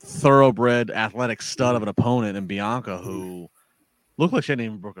thoroughbred athletic stud of an opponent in Bianca, who looked like she hadn't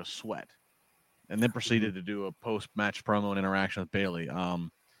even broke a sweat, and then proceeded to do a post-match promo and interaction with Bayley.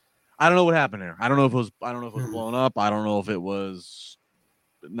 I don't know what happened there. I don't know if it was blown up. I don't know if it was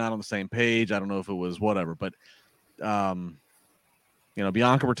not on the same page. I don't know if it was whatever. But Bianca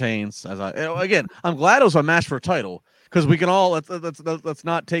retains. I'm glad it was a match for a title, because we can all let's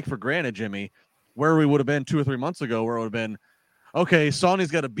not take for granted, Jimmy. where we would have been 2 or 3 months ago, where it would have been, okay,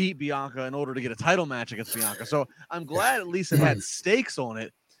 Sonya's got to beat Bianca in order to get a title match against Bianca. So I'm glad at least it had stakes on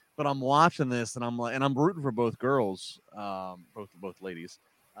it. But I'm watching this and I'm rooting for both girls, both ladies.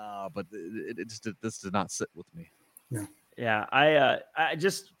 But this did not sit with me. No. Yeah, I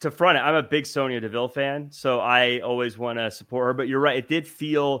just to front it, I'm a big Sonya Deville fan, so I always want to support her. But you're right,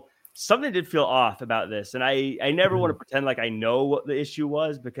 something did feel off about this, and I never want to pretend like I know what the issue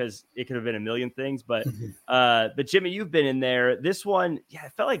was, because it could have been a million things. But but Jimmy, you've been in there. This one, yeah,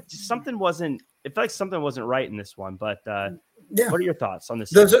 it felt like something wasn't right in this one. But what are your thoughts on this?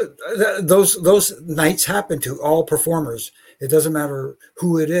 Those nights happen to all performers. It doesn't matter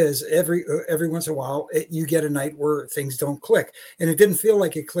who it is. Every once in a while, you get a night where things don't click, and it didn't feel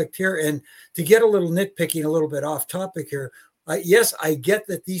like it clicked here. And to get a little nitpicking, a little bit off topic here, yes, I get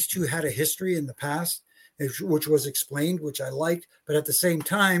that these two had a history in the past, which was explained, which I liked. But at the same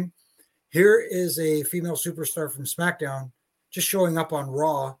time, here is a female superstar from SmackDown just showing up on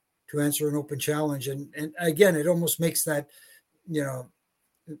Raw to answer an open challenge, and again, it almost makes that, the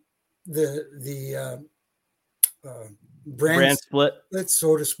brand split,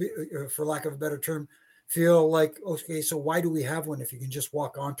 so to speak, for lack of a better term, feel like, okay, so why do we have one if you can just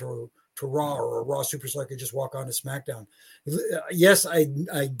walk on to Raw, or a Raw superstar could just walk on to SmackDown? Yes, I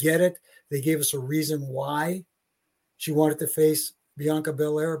get it. They gave us a reason why she wanted to face Bianca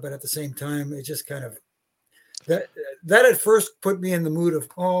Belair, but at the same time, it just kind of that at first put me in the mood of,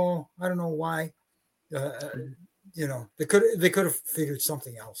 I don't know why. They could have figured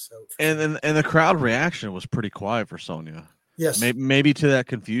something else out. And the crowd reaction was pretty quiet for Sonya. Yes, maybe to that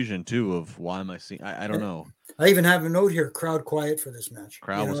confusion too of why am I seeing? I don't know. I even have a note here: crowd quiet for this match.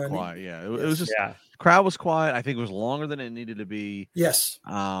 Crowd was quiet. Yeah, it was just crowd was quiet. I think it was longer than it needed to be. Yes.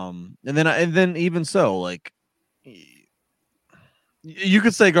 And then even so, like, you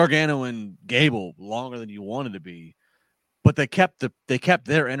could say Gargano and Gable longer than you wanted to be, but they kept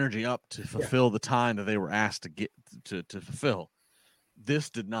their energy up to fulfill the time that they were asked to get to fulfill.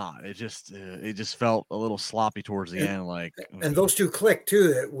 This did not. It just felt a little sloppy towards the end. Like, and those two clicked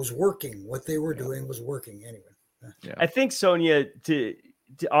too. It was working. What they were doing was working anyway. Yeah. I think Sonya, to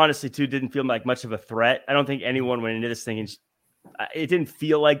honestly, too, didn't feel like much of a threat. I don't think anyone went into this thing, and it didn't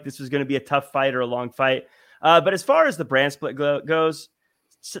feel like this was going to be a tough fight or a long fight. But as far as the brand split goes,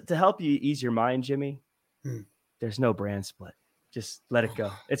 to help you ease your mind, Jimmy, there's no brand split. Just let it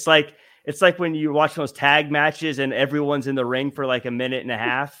go. It's like when you watch those tag matches and everyone's in the ring for like a minute and a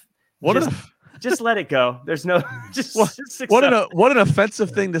half. Just let it go. There's no what an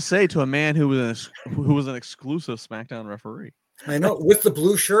offensive thing to say to a man who was an exclusive SmackDown referee. I know, with the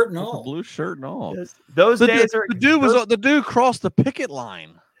blue shirt and all. Yes. The dude crossed the picket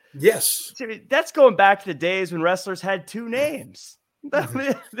line. Yes. That's going back to the days when wrestlers had two names.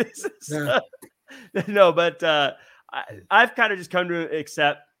 No, but I've kind of just come to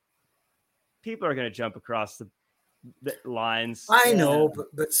accept people are going to jump across the lines. I know,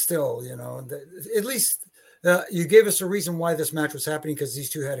 but still, at least you gave us a reason why this match was happening, because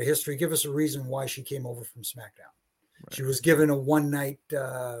these two had a history. Give us a reason why she came over from SmackDown. Right. She was given a one-night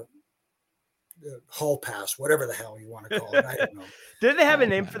hall pass, whatever the hell you want to call it. I don't know. Did they have a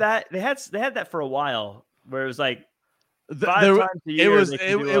name for that? They had that for a while, where it was like it was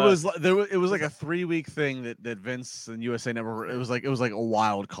like a 3-week thing that Vince and USA Network. It was like a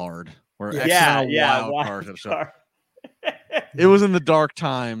wild card where wild card. It was in the dark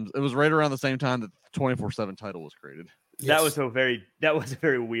times. It was right around the same time that the 24/7 title was created. Yes. That was a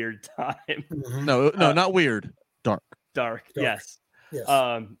very weird time. Mm-hmm. No, not weird. Dark. Yes.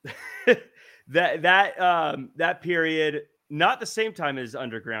 That period, not the same time as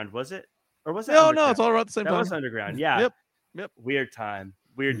Underground, was it? Or was it? No, it's all around the same time. That was Underground. Yeah. Yep. Weird time.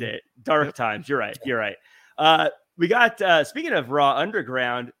 Weird day. Dark times. You're right. We got, speaking of Raw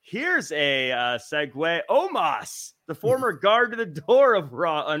Underground, here's a segue. Omos, the former guard to the door of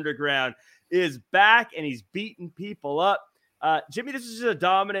Raw Underground, is back, and he's beating people up. Jimmy, this is a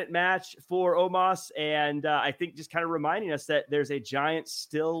dominant match for Omos, and I think just kind of reminding us that there's a giant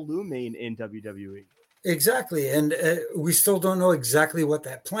still looming in WWE. Exactly, and we still don't know exactly what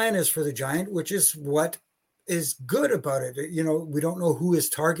that plan is for the Giant, which is what is good about it. We don't know who his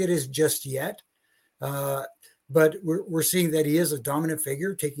target is just yet, but we're seeing that he is a dominant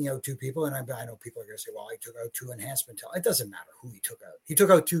figure, taking out two people. And I know people are going to say, well, he took out two enhancement talent. It doesn't matter who he took out. He took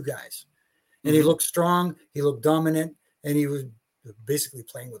out two guys, and he looked strong. He looked dominant, and he was basically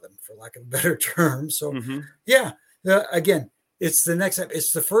playing with them, for lack of a better term. So, again, it's the next step.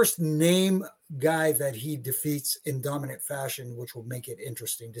 It's the first name guy that he defeats in dominant fashion, which will make it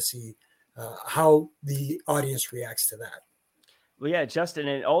interesting to see how the audience reacts to that. Well, yeah, Justin.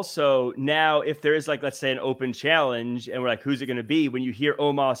 And also now if there is like, let's say an open challenge and we're like, who's it going to be? When you hear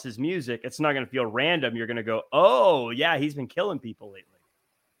Omos's music, it's not going to feel random. You're going to go, oh yeah, he's been killing people lately.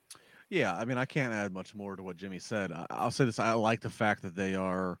 Yeah. I mean, I can't add much more to what Jimmy said. I'll say this. I like the fact that they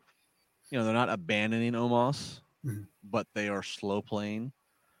are, they're not abandoning Omos, but they are slow playing.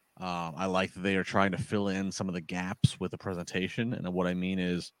 I like that they are trying to fill in some of the gaps with the presentation. And what I mean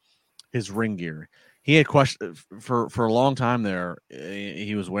is his ring gear. He had questions for a long time there.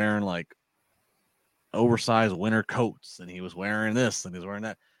 He was wearing like oversized winter coats and he was wearing this and he was wearing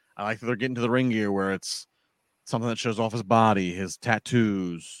that. I like that they're getting to the ring gear where it's something that shows off his body, his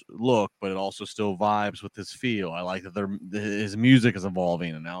tattoos look, but it also still vibes with his feel. I like that his music is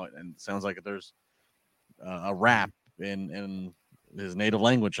evolving and now it sounds like there's a rap in his native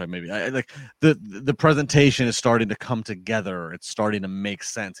language. Maybe I like the presentation is starting to come together. It's starting to make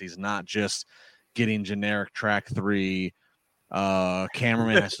sense. He's not just getting generic track 3.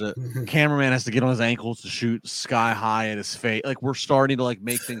 Cameraman has to get on his ankles to shoot sky high at his face. Like we're starting to like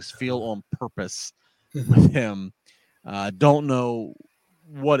make things feel on purpose with him. Don't know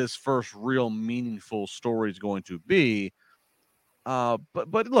what his first real meaningful story is going to be.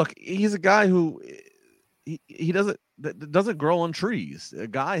 But look, he's a guy who he doesn't grow on trees. A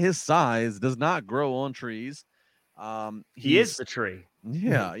guy his size does not grow on trees. He is the tree.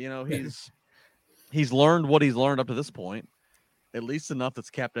 Yeah, he's learned what he's learned up to this point, at least enough that's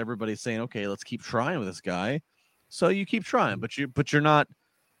kept everybody saying, okay, let's keep trying with this guy. So you keep trying, but you're not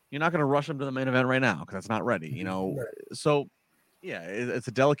going to rush him to the main event right now because that's not ready, So yeah, it's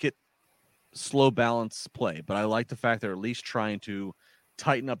a delicate, slow balance play, but I like the fact they're at least trying to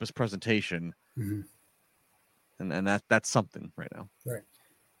tighten up his presentation. And that's something right now. Right.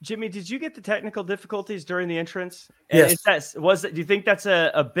 Jimmy, did you get the technical difficulties during the entrance? Yes. Do you think that's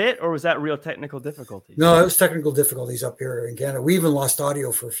a bit or was that real technical difficulties? No, it was technical difficulties up here in Canada. We even lost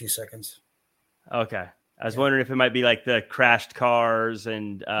audio for a few seconds. Okay. I was wondering if it might be like the crashed cars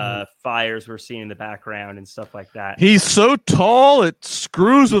and fires we're seeing in the background and stuff like that. He's so tall, it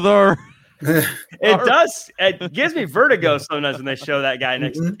screws with our... It does. It gives me vertigo sometimes when they show that guy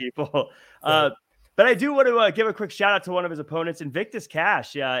next to people. But I do want to give a quick shout out to one of his opponents. Invictus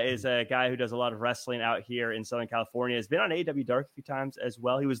Cash is a guy who does a lot of wrestling out here in Southern California. Has been on AEW Dark a few times as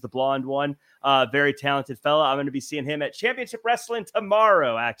well. He was the blonde one. Very talented fella. I'm going to be seeing him at Championship Wrestling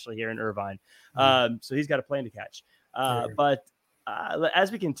tomorrow, actually, here in Irvine. So he's got a plane to catch. But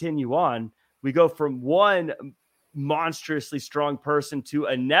as we continue on, we go from one monstrously strong person to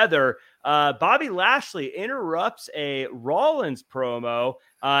another. Bobby Lashley interrupts a Rollins promo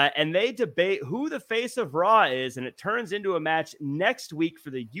and they debate who the face of Raw is, and it turns into a match next week for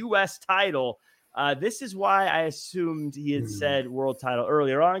the U.S. title. This is why I assumed he had said world title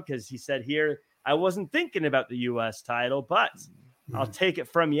earlier on, because he said here, I wasn't thinking about the U.S. title, but I'll take it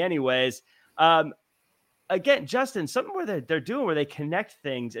from you anyways. Again, Justin, something where they're doing where they connect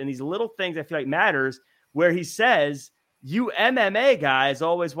things, and these little things I feel like matters, where he says, you MMA guys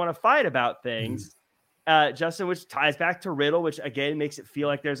always want to fight about things, Justin, which ties back to Riddle, which again makes it feel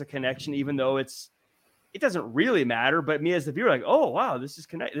like there's a connection, even though it doesn't really matter. But me as the viewer, like, oh wow, this is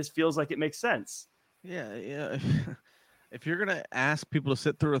connected. This feels like it makes sense. Yeah. If you're gonna ask people to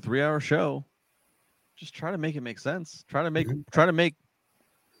sit through a 3-hour show, just try to make it make sense. Try to make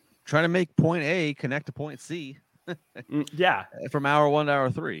point A connect to point C. Yeah, from hour 1 to hour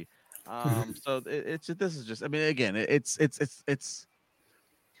 3. So this is just, I mean, again, it's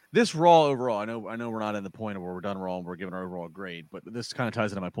this Raw overall. I know we're not in the point of where we're done Raw and we're giving our overall grade, but this kind of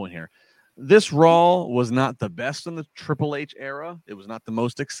ties into my point here. This Raw was not the best in the Triple H era. It was not the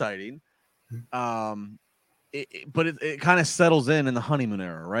most exciting. But it kind of settles in the honeymoon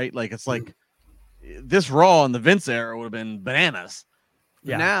era, right? Like it's like this Raw in the Vince era would have been bananas.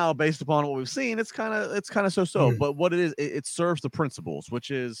 Yeah. Now, based upon what we've seen, it's kind of so. But what it is, it serves the principles,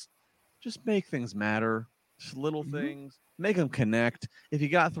 which is just make things matter, just little things, make them connect. If you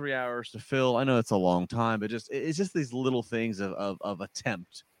got 3 hours to fill, I know it's a long time, but it's just these little things of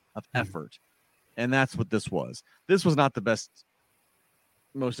attempt, of effort, and that's what this was. This was not the best,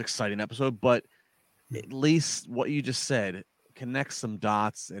 most exciting episode, but at least what you just said connects some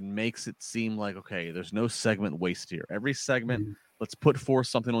dots and makes it seem like, okay, there's no segment waste here. Every segment, let's put forth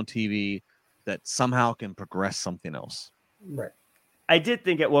something on TV that somehow can progress something else. Right. I did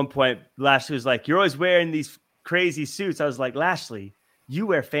think at one point, Lashley was like, you're always wearing these crazy suits. I was like, Lashley, you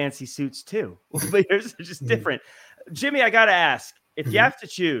wear fancy suits too. But yours are just different. Jimmy, I got to ask, if you have to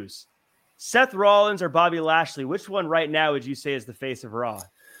choose Seth Rollins or Bobby Lashley, which one right now would you say is the face of Raw?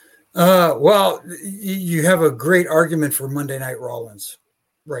 Well, you have a great argument for Monday Night Rollins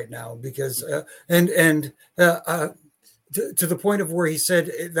right now because, to the point of where he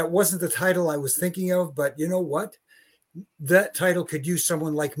said that wasn't the title I was thinking of, but you know what? That title could use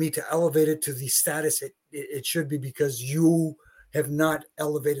someone like me to elevate it to the status it should be, because you have not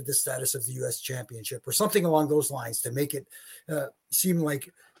elevated the status of the U.S. Championship or something along those lines to make it seem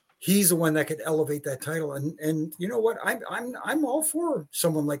like he's the one that could elevate that title. And you know what? I'm all for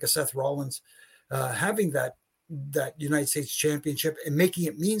someone like a Seth Rollins having that United States Championship and making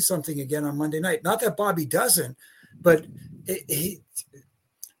it mean something again on Monday night. Not that Bobby doesn't, but he,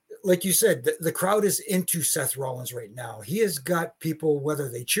 like you said, the crowd is into Seth Rollins right now. He has got people, whether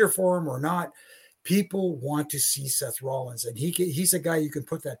they cheer for him or not, people want to see Seth Rollins, and he's a guy you can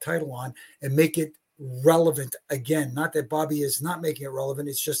put that title on and make it relevant again. Not that Bobby is not making it relevant.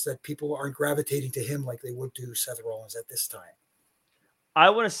 It's just that people aren't gravitating to him like they would to Seth Rollins at this time. I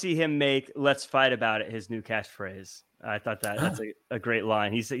want to see him make "Let's Fight About It" his new catchphrase. I thought that's a great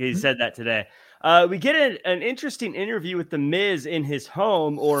line. He said that today. We get an interesting interview with The Miz in his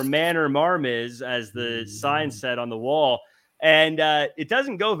home, or Manor Marmiz, as the sign said on the wall. And it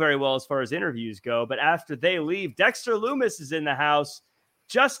doesn't go very well as far as interviews go. But after they leave, Dexter Lumis is in the house.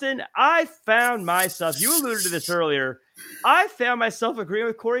 Justin, I found myself, you alluded to this earlier, I found myself agreeing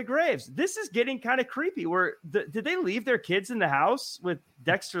with Corey Graves. This is getting kind of creepy. Did they leave their kids in the house with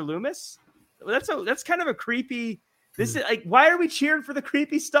Dexter Lumis? That's kind of a creepy. This is like, why are we cheering for the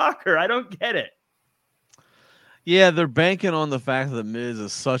creepy stalker? I don't get it. Yeah, they're banking on the fact that Miz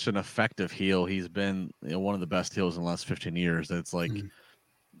is such an effective heel. He's been one of the best heels in the last 15 years. It's like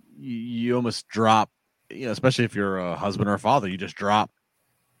you almost drop, especially if you're a husband or a father, you just drop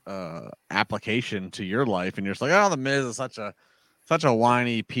application to your life, and you're just like, oh, the Miz is such a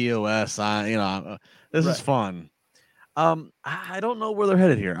whiny POS. This is fun. I don't know where they're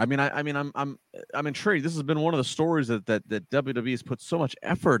headed here. I'm intrigued. This has been one of the stories that WWE has put so much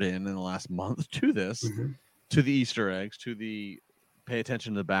effort in the last month to this, to the Easter eggs, to the pay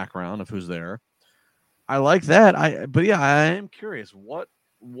attention to the background of who's there. I like that. But I am curious. What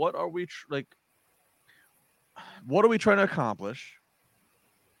are we what are we trying to accomplish?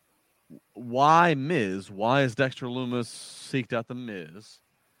 Why Miz? Why is Dexter Lumis seeked out the Miz?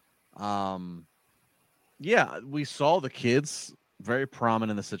 We saw the kids very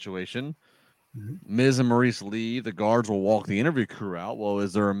prominent in the situation. Miz and Maurice leave. The guards will walk the interview crew out. Well,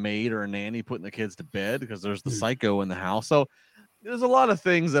 is there a maid or a nanny putting the kids to bed because there's the psycho in the house? So there's a lot of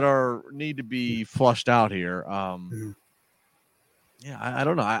things that need to be flushed out here. I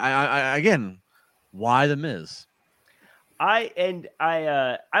don't know. I again, why the Miz? I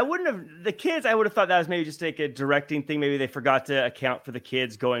wouldn't have the kids. I would have thought that was maybe just like a directing thing. Maybe they forgot to account for the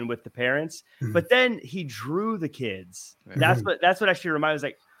kids going with the parents. But then he drew the kids. That's what actually reminded me. Was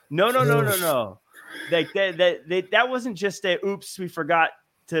like, no. Like that wasn't just a oops, we forgot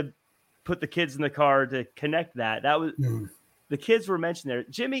to put the kids in the car to connect that. That was the kids were mentioned there.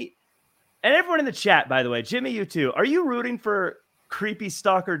 Jimmy, and everyone in the chat, by the way, Jimmy, you too. Are you rooting for creepy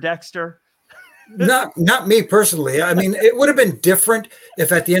stalker Dexter? Not me personally. I mean, it would have been different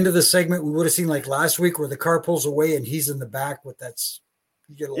if at the end of the segment we would have seen like last week where the car pulls away and he's in the back with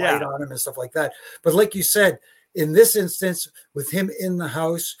you get a light on him and stuff like that. But like you said, in this instance, with him in the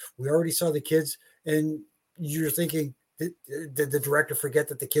house, we already saw the kids, and you're thinking, did the director forget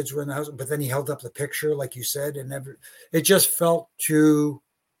that the kids were in the house? But then he held up the picture, like you said, and it just felt too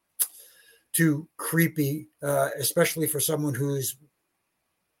creepy, especially for someone who's,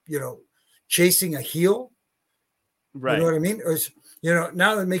 chasing a heel. Right. You know what I mean? Or,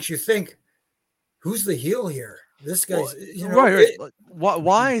 now it makes you think, who's the heel here? This guy's, right.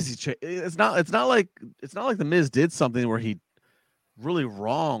 Why is he? It's not like the Miz did something where he really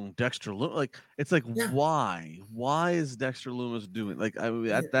wronged Dexter Lumis. Like, it's like, why? Why is Dexter Lumis doing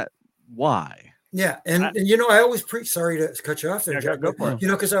why? Yeah. And I always preach, sorry to cut you off there, Jack, go for it.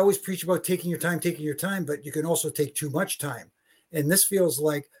 Because I always preach about taking your time, but you can also take too much time. And this feels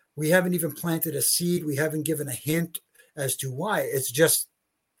like we haven't even planted a seed. We haven't given a hint as to why. It's just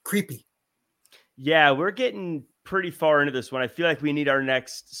creepy. Yeah, we're getting pretty far into this one. I feel like we need our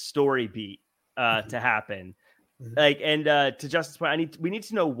next story beat to happen. To Justin's point, we need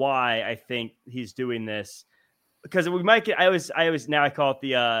to know why I think he's doing this, because we might get. I always now I call it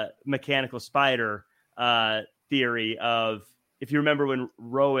the mechanical spider theory of, if you remember when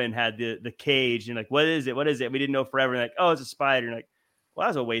Rowan had the cage and like, what is it? We didn't know forever. And like, oh, it's a spider. And like, well,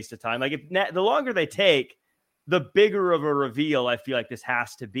 that was a waste of time. Like, the longer they take, the bigger of a reveal I feel like this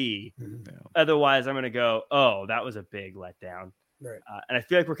has to be. Otherwise, I'm going to go, oh, that was a big letdown. Right. And I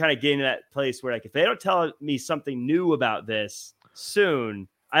feel like we're kind of getting to that place where, like, if they don't tell me something new about this soon,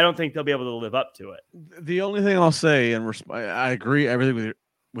 I don't think they'll be able to live up to it. The only thing I'll say, and I agree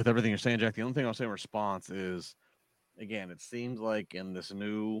with everything you're saying, Jack. The only thing I'll say in response is, again, it seems like in this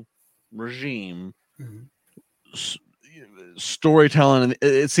new regime, storytelling,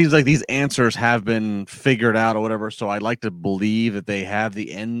 it seems like these answers have been figured out or whatever. So I'd like to believe that they have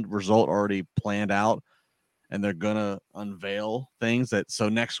the end result already planned out, and they're gonna unveil things that. So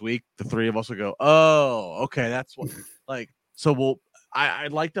next week, the three of us will go, "Oh, okay, that's what." Like, so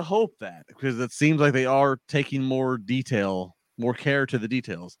I'd like to hope that, because it seems like they are taking more care to the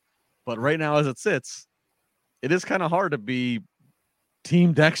details. But right now, as it sits, it is kind of hard to be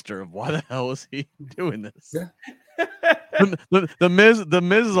Team Dexter of why the hell is he doing this? Yeah. the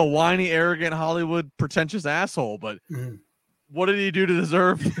Miz is a whiny, arrogant, Hollywood, pretentious asshole, but what did he do to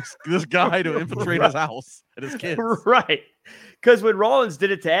deserve this guy to infiltrate his house and his kids? Right. Because when Rollins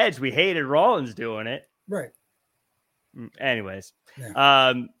did it to Edge, we hated Rollins doing it. Right. Anyways,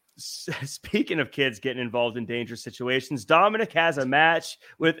 Yeah. Speaking of kids getting involved in dangerous situations, Dominic has a match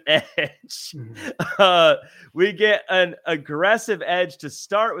with Edge. We get an aggressive Edge to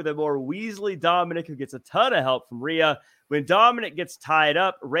start with a more Weasley Dominic, who gets a ton of help from Rhea. When Dominic gets tied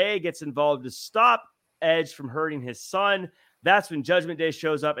up, Ray gets involved to stop Edge from hurting his son. That's when Judgment Day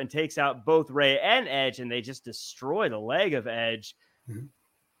shows up and takes out both Ray and Edge, and they just destroy the leg of Edge.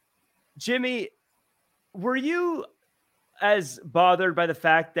 Jimmy, were you as bothered by the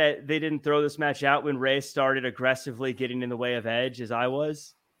fact that they didn't throw this match out when Ray started aggressively getting in the way of Edge as I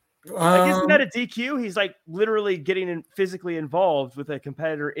was? Like, isn't that a DQ? He's like literally getting physically involved with a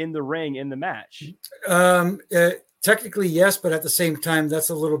competitor in the ring in the match. Technically, yes, but at the same time,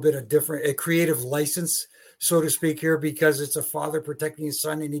 that's a little bit of a creative license, so to speak, here, because it's a father protecting his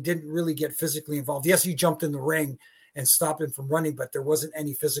son, and he didn't really get physically involved. Yes, he jumped in the ring and stopped him from running, but there wasn't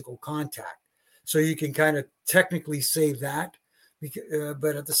any physical contact. So you can kind of technically say that,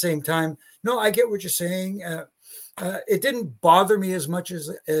 but at the same time, no, I get what you're saying. It didn't bother me as much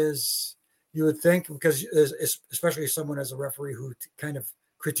as you would think, because especially someone as a referee who kind of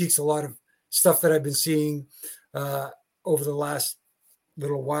critiques a lot of stuff that I've been seeing over the last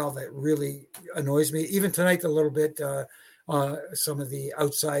little while that really annoys me. Even tonight, a little bit, some of the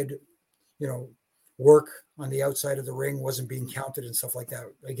outside, work on the outside of the ring wasn't being counted and stuff like that.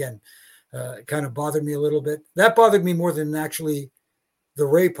 Again, it kind of bothered me a little bit. That bothered me more than actually the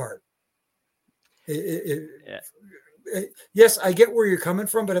Ray part. Yes, I get where you're coming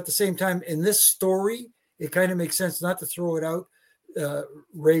from, but at the same time, in this story, it kind of makes sense not to throw it out.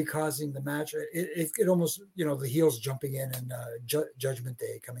 Ray causing the match. It almost, the heels jumping in and Judgment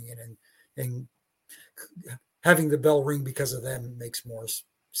Day coming in and having the bell ring because of them makes more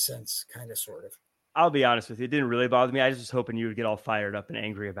sense, kind of, sort of. I'll be honest with you. It didn't really bother me. I was just hoping you would get all fired up and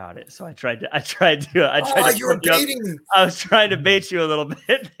angry about it. So I tried to. You're baiting me. I was trying to bait you a little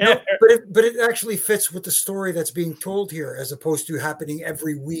bit. No, but it actually fits with the story that's being told here, as opposed to happening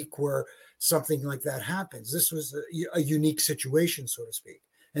every week where something like that happens. This was a unique situation, so to speak,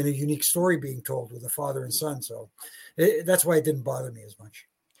 and a unique story being told with a father and son. So that's why it didn't bother me as much.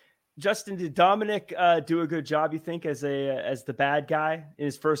 Justin, did Dominic do a good job, you think, as the bad guy in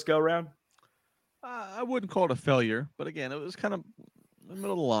his first go round? I wouldn't call it a failure, but again, it was kind of in the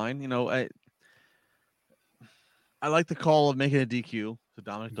middle of the line. I like the call of making a DQ so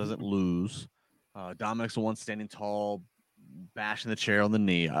Dominic doesn't lose. Dominic's the one standing tall, bashing the chair on the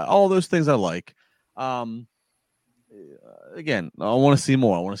knee. All those things I like. Again, I want to see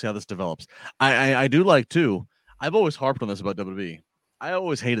more. I want to see how this develops. I do like, too. I've always harped on this about WWE. I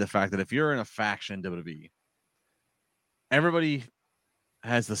always hated the fact that if you're in a faction in WWE, everybody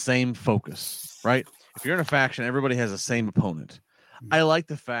has the same focus, right? If you're in a faction, everybody has the same opponent. I like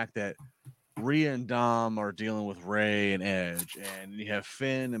the fact that Rhea and Dom are dealing with Ray and Edge, and you have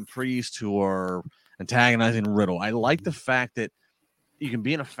Finn and Priest who are antagonizing Riddle. I like the fact that you can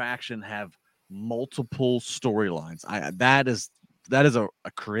be in a faction, have multiple storylines. That is a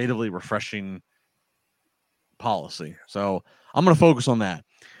creatively refreshing policy. So I'm going to focus on that.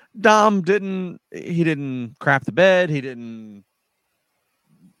 Dom didn't crap the bed. He didn't.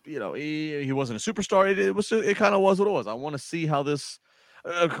 He wasn't a superstar. It kind of was what it was. I want to see how this,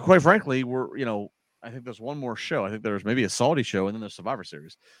 quite frankly, I think there's one more show. I think there's maybe a Saudi show and then there's Survivor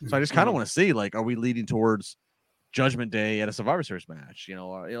Series. So I just kind of want to see, are we leading towards Judgment Day at a Survivor Series match?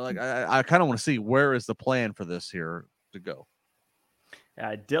 I kind of want to see where is the plan for this here to go.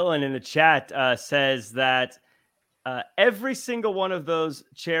 Dylan in the chat says that every single one of those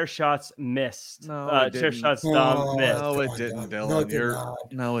chair shots missed. Chair shots Dom missed. No, it didn't, Dylan.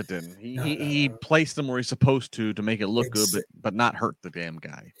 No, it didn't. He placed them where he's supposed to make it look good, but not hurt the damn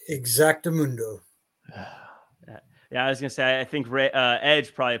guy. Exactamundo. Yeah, I was gonna say I think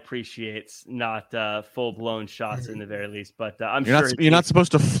Edge probably appreciates not full blown shots in the very least, but I'm you're not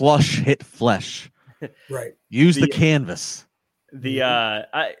supposed to hit flesh. Right. Use the canvas.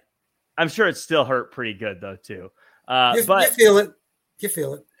 I'm sure it still hurt pretty good though too. You But feel it. You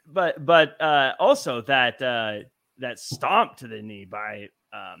feel it. But also that stomp to the knee by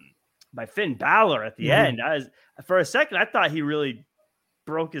Finn Balor at the end. For a second, I thought he really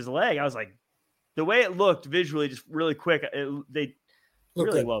broke his leg. I was like, the way it looked visually, just really quick. They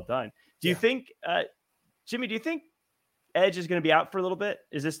really good. Well done. Do you think, Jimmy? Do you think Edge is going to be out for a little bit?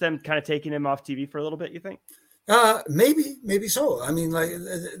 Is this them kind of taking him off TV for a little bit? You think? Maybe so. I mean,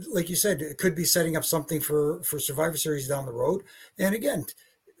 like you said, it could be setting up something for Survivor Series down the road. And again,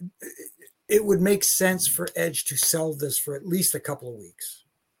 it would make sense for Edge to sell this for at least a couple of weeks,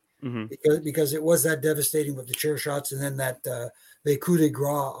 because it was that devastating with the chair shots, and then that the coup de grace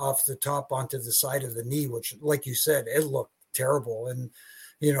off the top onto the side of the knee, which, like you said, it looked terrible. And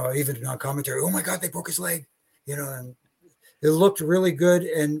even on commentary, oh my God, they broke his leg. And it looked really good.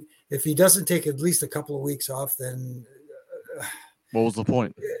 And if he doesn't take at least a couple of weeks off, then what was the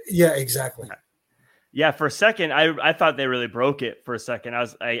point? Yeah, exactly. Yeah, for a second, I thought they really broke it. For a second,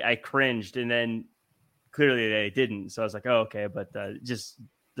 I cringed, and then clearly they didn't. So I was like, oh, okay. But just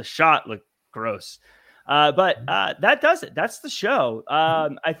the shot looked gross. But that does it. That's the show.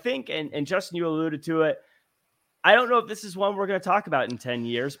 I think, and Justin, you alluded to it. I don't know if this is one we're going to talk about in 10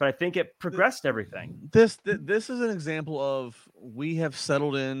 years, but I think it progressed everything. This is an example of we have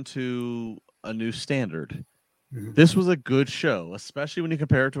settled into a new standard. This was a good show, especially when you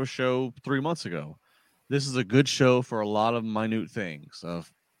compare it to a show 3 months ago. This is a good show for a lot of minute things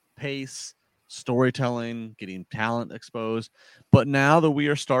of pace, storytelling, getting talent exposed. But now that we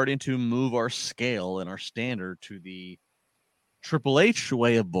are starting to move our scale and our standard to the Triple H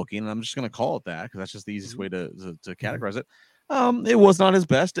way of booking, and I'm just going to call it that because that's just the easiest way to categorize it. It was not his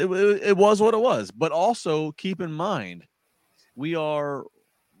best. It was what it was. But also keep in mind, we are,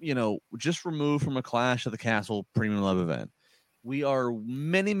 just removed from a Clash of the Castle Premium Live event. We are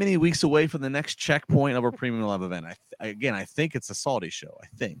many, many weeks away from the next checkpoint of our Premium Live event. I think it's a Saudi show. I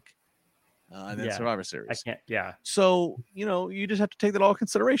think. And then Survivor Series. I can't. Yeah. So you just have to take that all into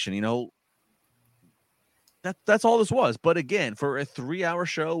consideration. That's all this was. But again, for a 3-hour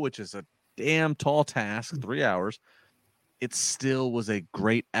show, which is a damn tall task, 3 hours, it still was a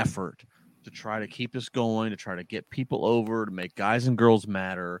great effort to try to keep us going, to try to get people over, to make guys and girls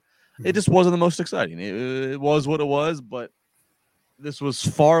matter. It just wasn't the most exciting. It was what it was, but this was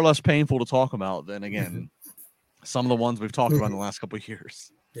far less painful to talk about than, again, some of the ones we've talked about in the last couple of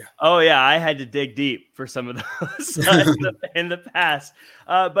years. Yeah. Oh, yeah. I had to dig deep for some of those in the past.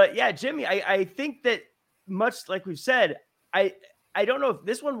 But yeah, Jimmy, I think that, much like we've said, I don't know if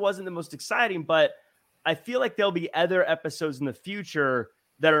this one wasn't the most exciting, but I feel like there'll be other episodes in the future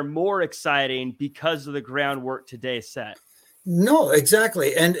that are more exciting because of the groundwork today set. No,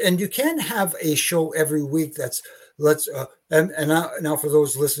 exactly. And you can't have a show every week that's and now for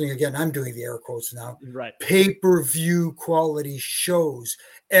those listening again, I'm doing the air quotes now. Right. Pay-per-view quality shows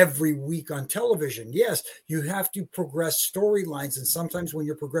every week on television. Yes, you have to progress storylines. And sometimes when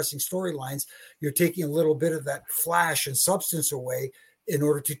you're progressing storylines, you're taking a little bit of that flash and substance away in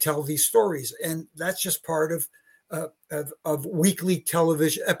order to tell these stories. And that's just part of weekly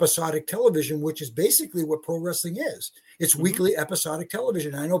television, episodic television, which is basically what pro wrestling is. It's weekly episodic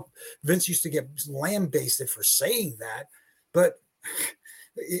television. I know Vince used to get lambasted for saying that, but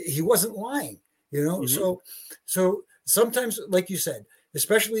he wasn't lying, So sometimes, like you said,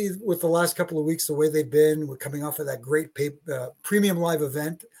 especially with the last couple of weeks, the way they've been, we're coming off of that great premium live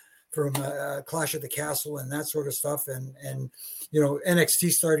event from Clash of the Castle and that sort of stuff. And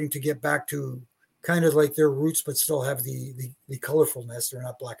NXT starting to get back to kind of like their roots, but still have the colorfulness. They're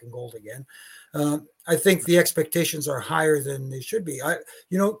not black and gold again. I think the expectations are higher than they should be.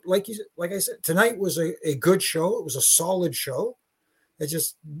 Like I said, tonight was a good show. It was a solid show. It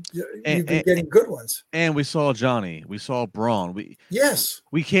just, you've been getting good ones. And we saw Johnny, we saw Braun.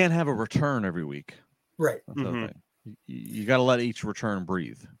 We can't have a return every week. Right. You got to let each return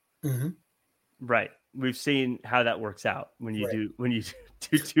breathe. Right. We've seen how that works out when you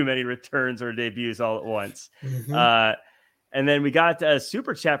do too many returns or debuts all at once. And then we got a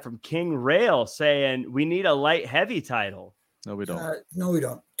super chat from King Rail saying we need a light heavy title. No, we don't. No, we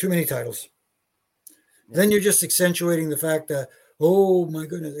don't. Too many titles. Yeah. Then you're just accentuating the fact that, oh my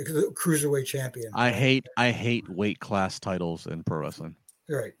goodness, cruiserweight champion. I hate weight class titles in pro wrestling.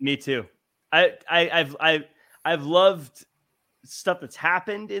 Right. Me too. I've loved stuff that's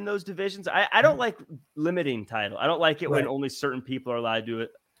happened in those divisions. I don't like limiting title. I don't like it when only certain people are allowed to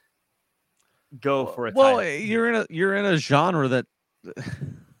go for a title. Well, you're in a genre that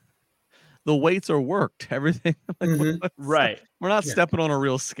the weights are worked. Everything. Right. We're not stepping on a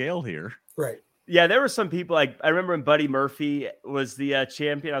real scale here. Right. Yeah, there were some people like I remember when Buddy Murphy was the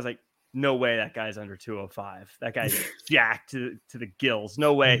champion. I was like, no way that guy's under 205. That guy's jacked to the gills.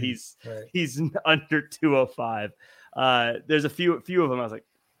 No way he's under 205. There's a few of them. I was like,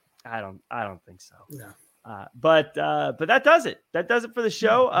 I don't think so. No. But that does it. That does it for the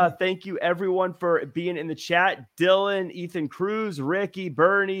show. Thank you everyone for being in the chat. Dylan, Ethan Cruz, Ricky,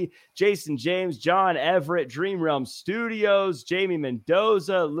 Bernie, Jason James, John Everett, Dream Realm Studios, Jamie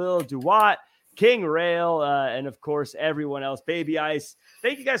Mendoza, Lil Duat, King Rail, and of course everyone else. Baby Ice.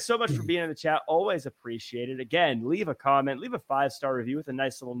 Thank you guys so much for being in the chat. Always appreciate it. Again, leave a comment, leave a 5-star review with a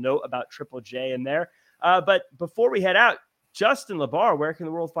nice little note about Triple J in there. But before we head out, Justin LeBar, where can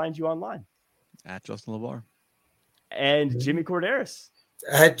the world find you online? At Justin LeBar. And Jimmy Corderas.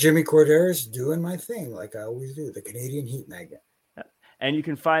 At Jimmy Corderas, doing my thing like I always do, the Canadian Heat Magnet. And you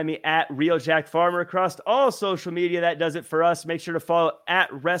can find me at Real Jack Farmer across all social media. That does it for us. Make sure to follow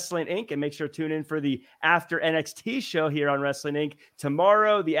at Wrestling Inc. and make sure to tune in for the After NXT show here on Wrestling Inc.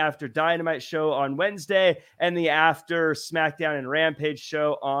 tomorrow, the After Dynamite show on Wednesday, and the After SmackDown and Rampage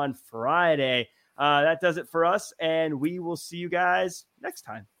show on Friday. That does it for us, and we will see you guys next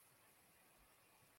time.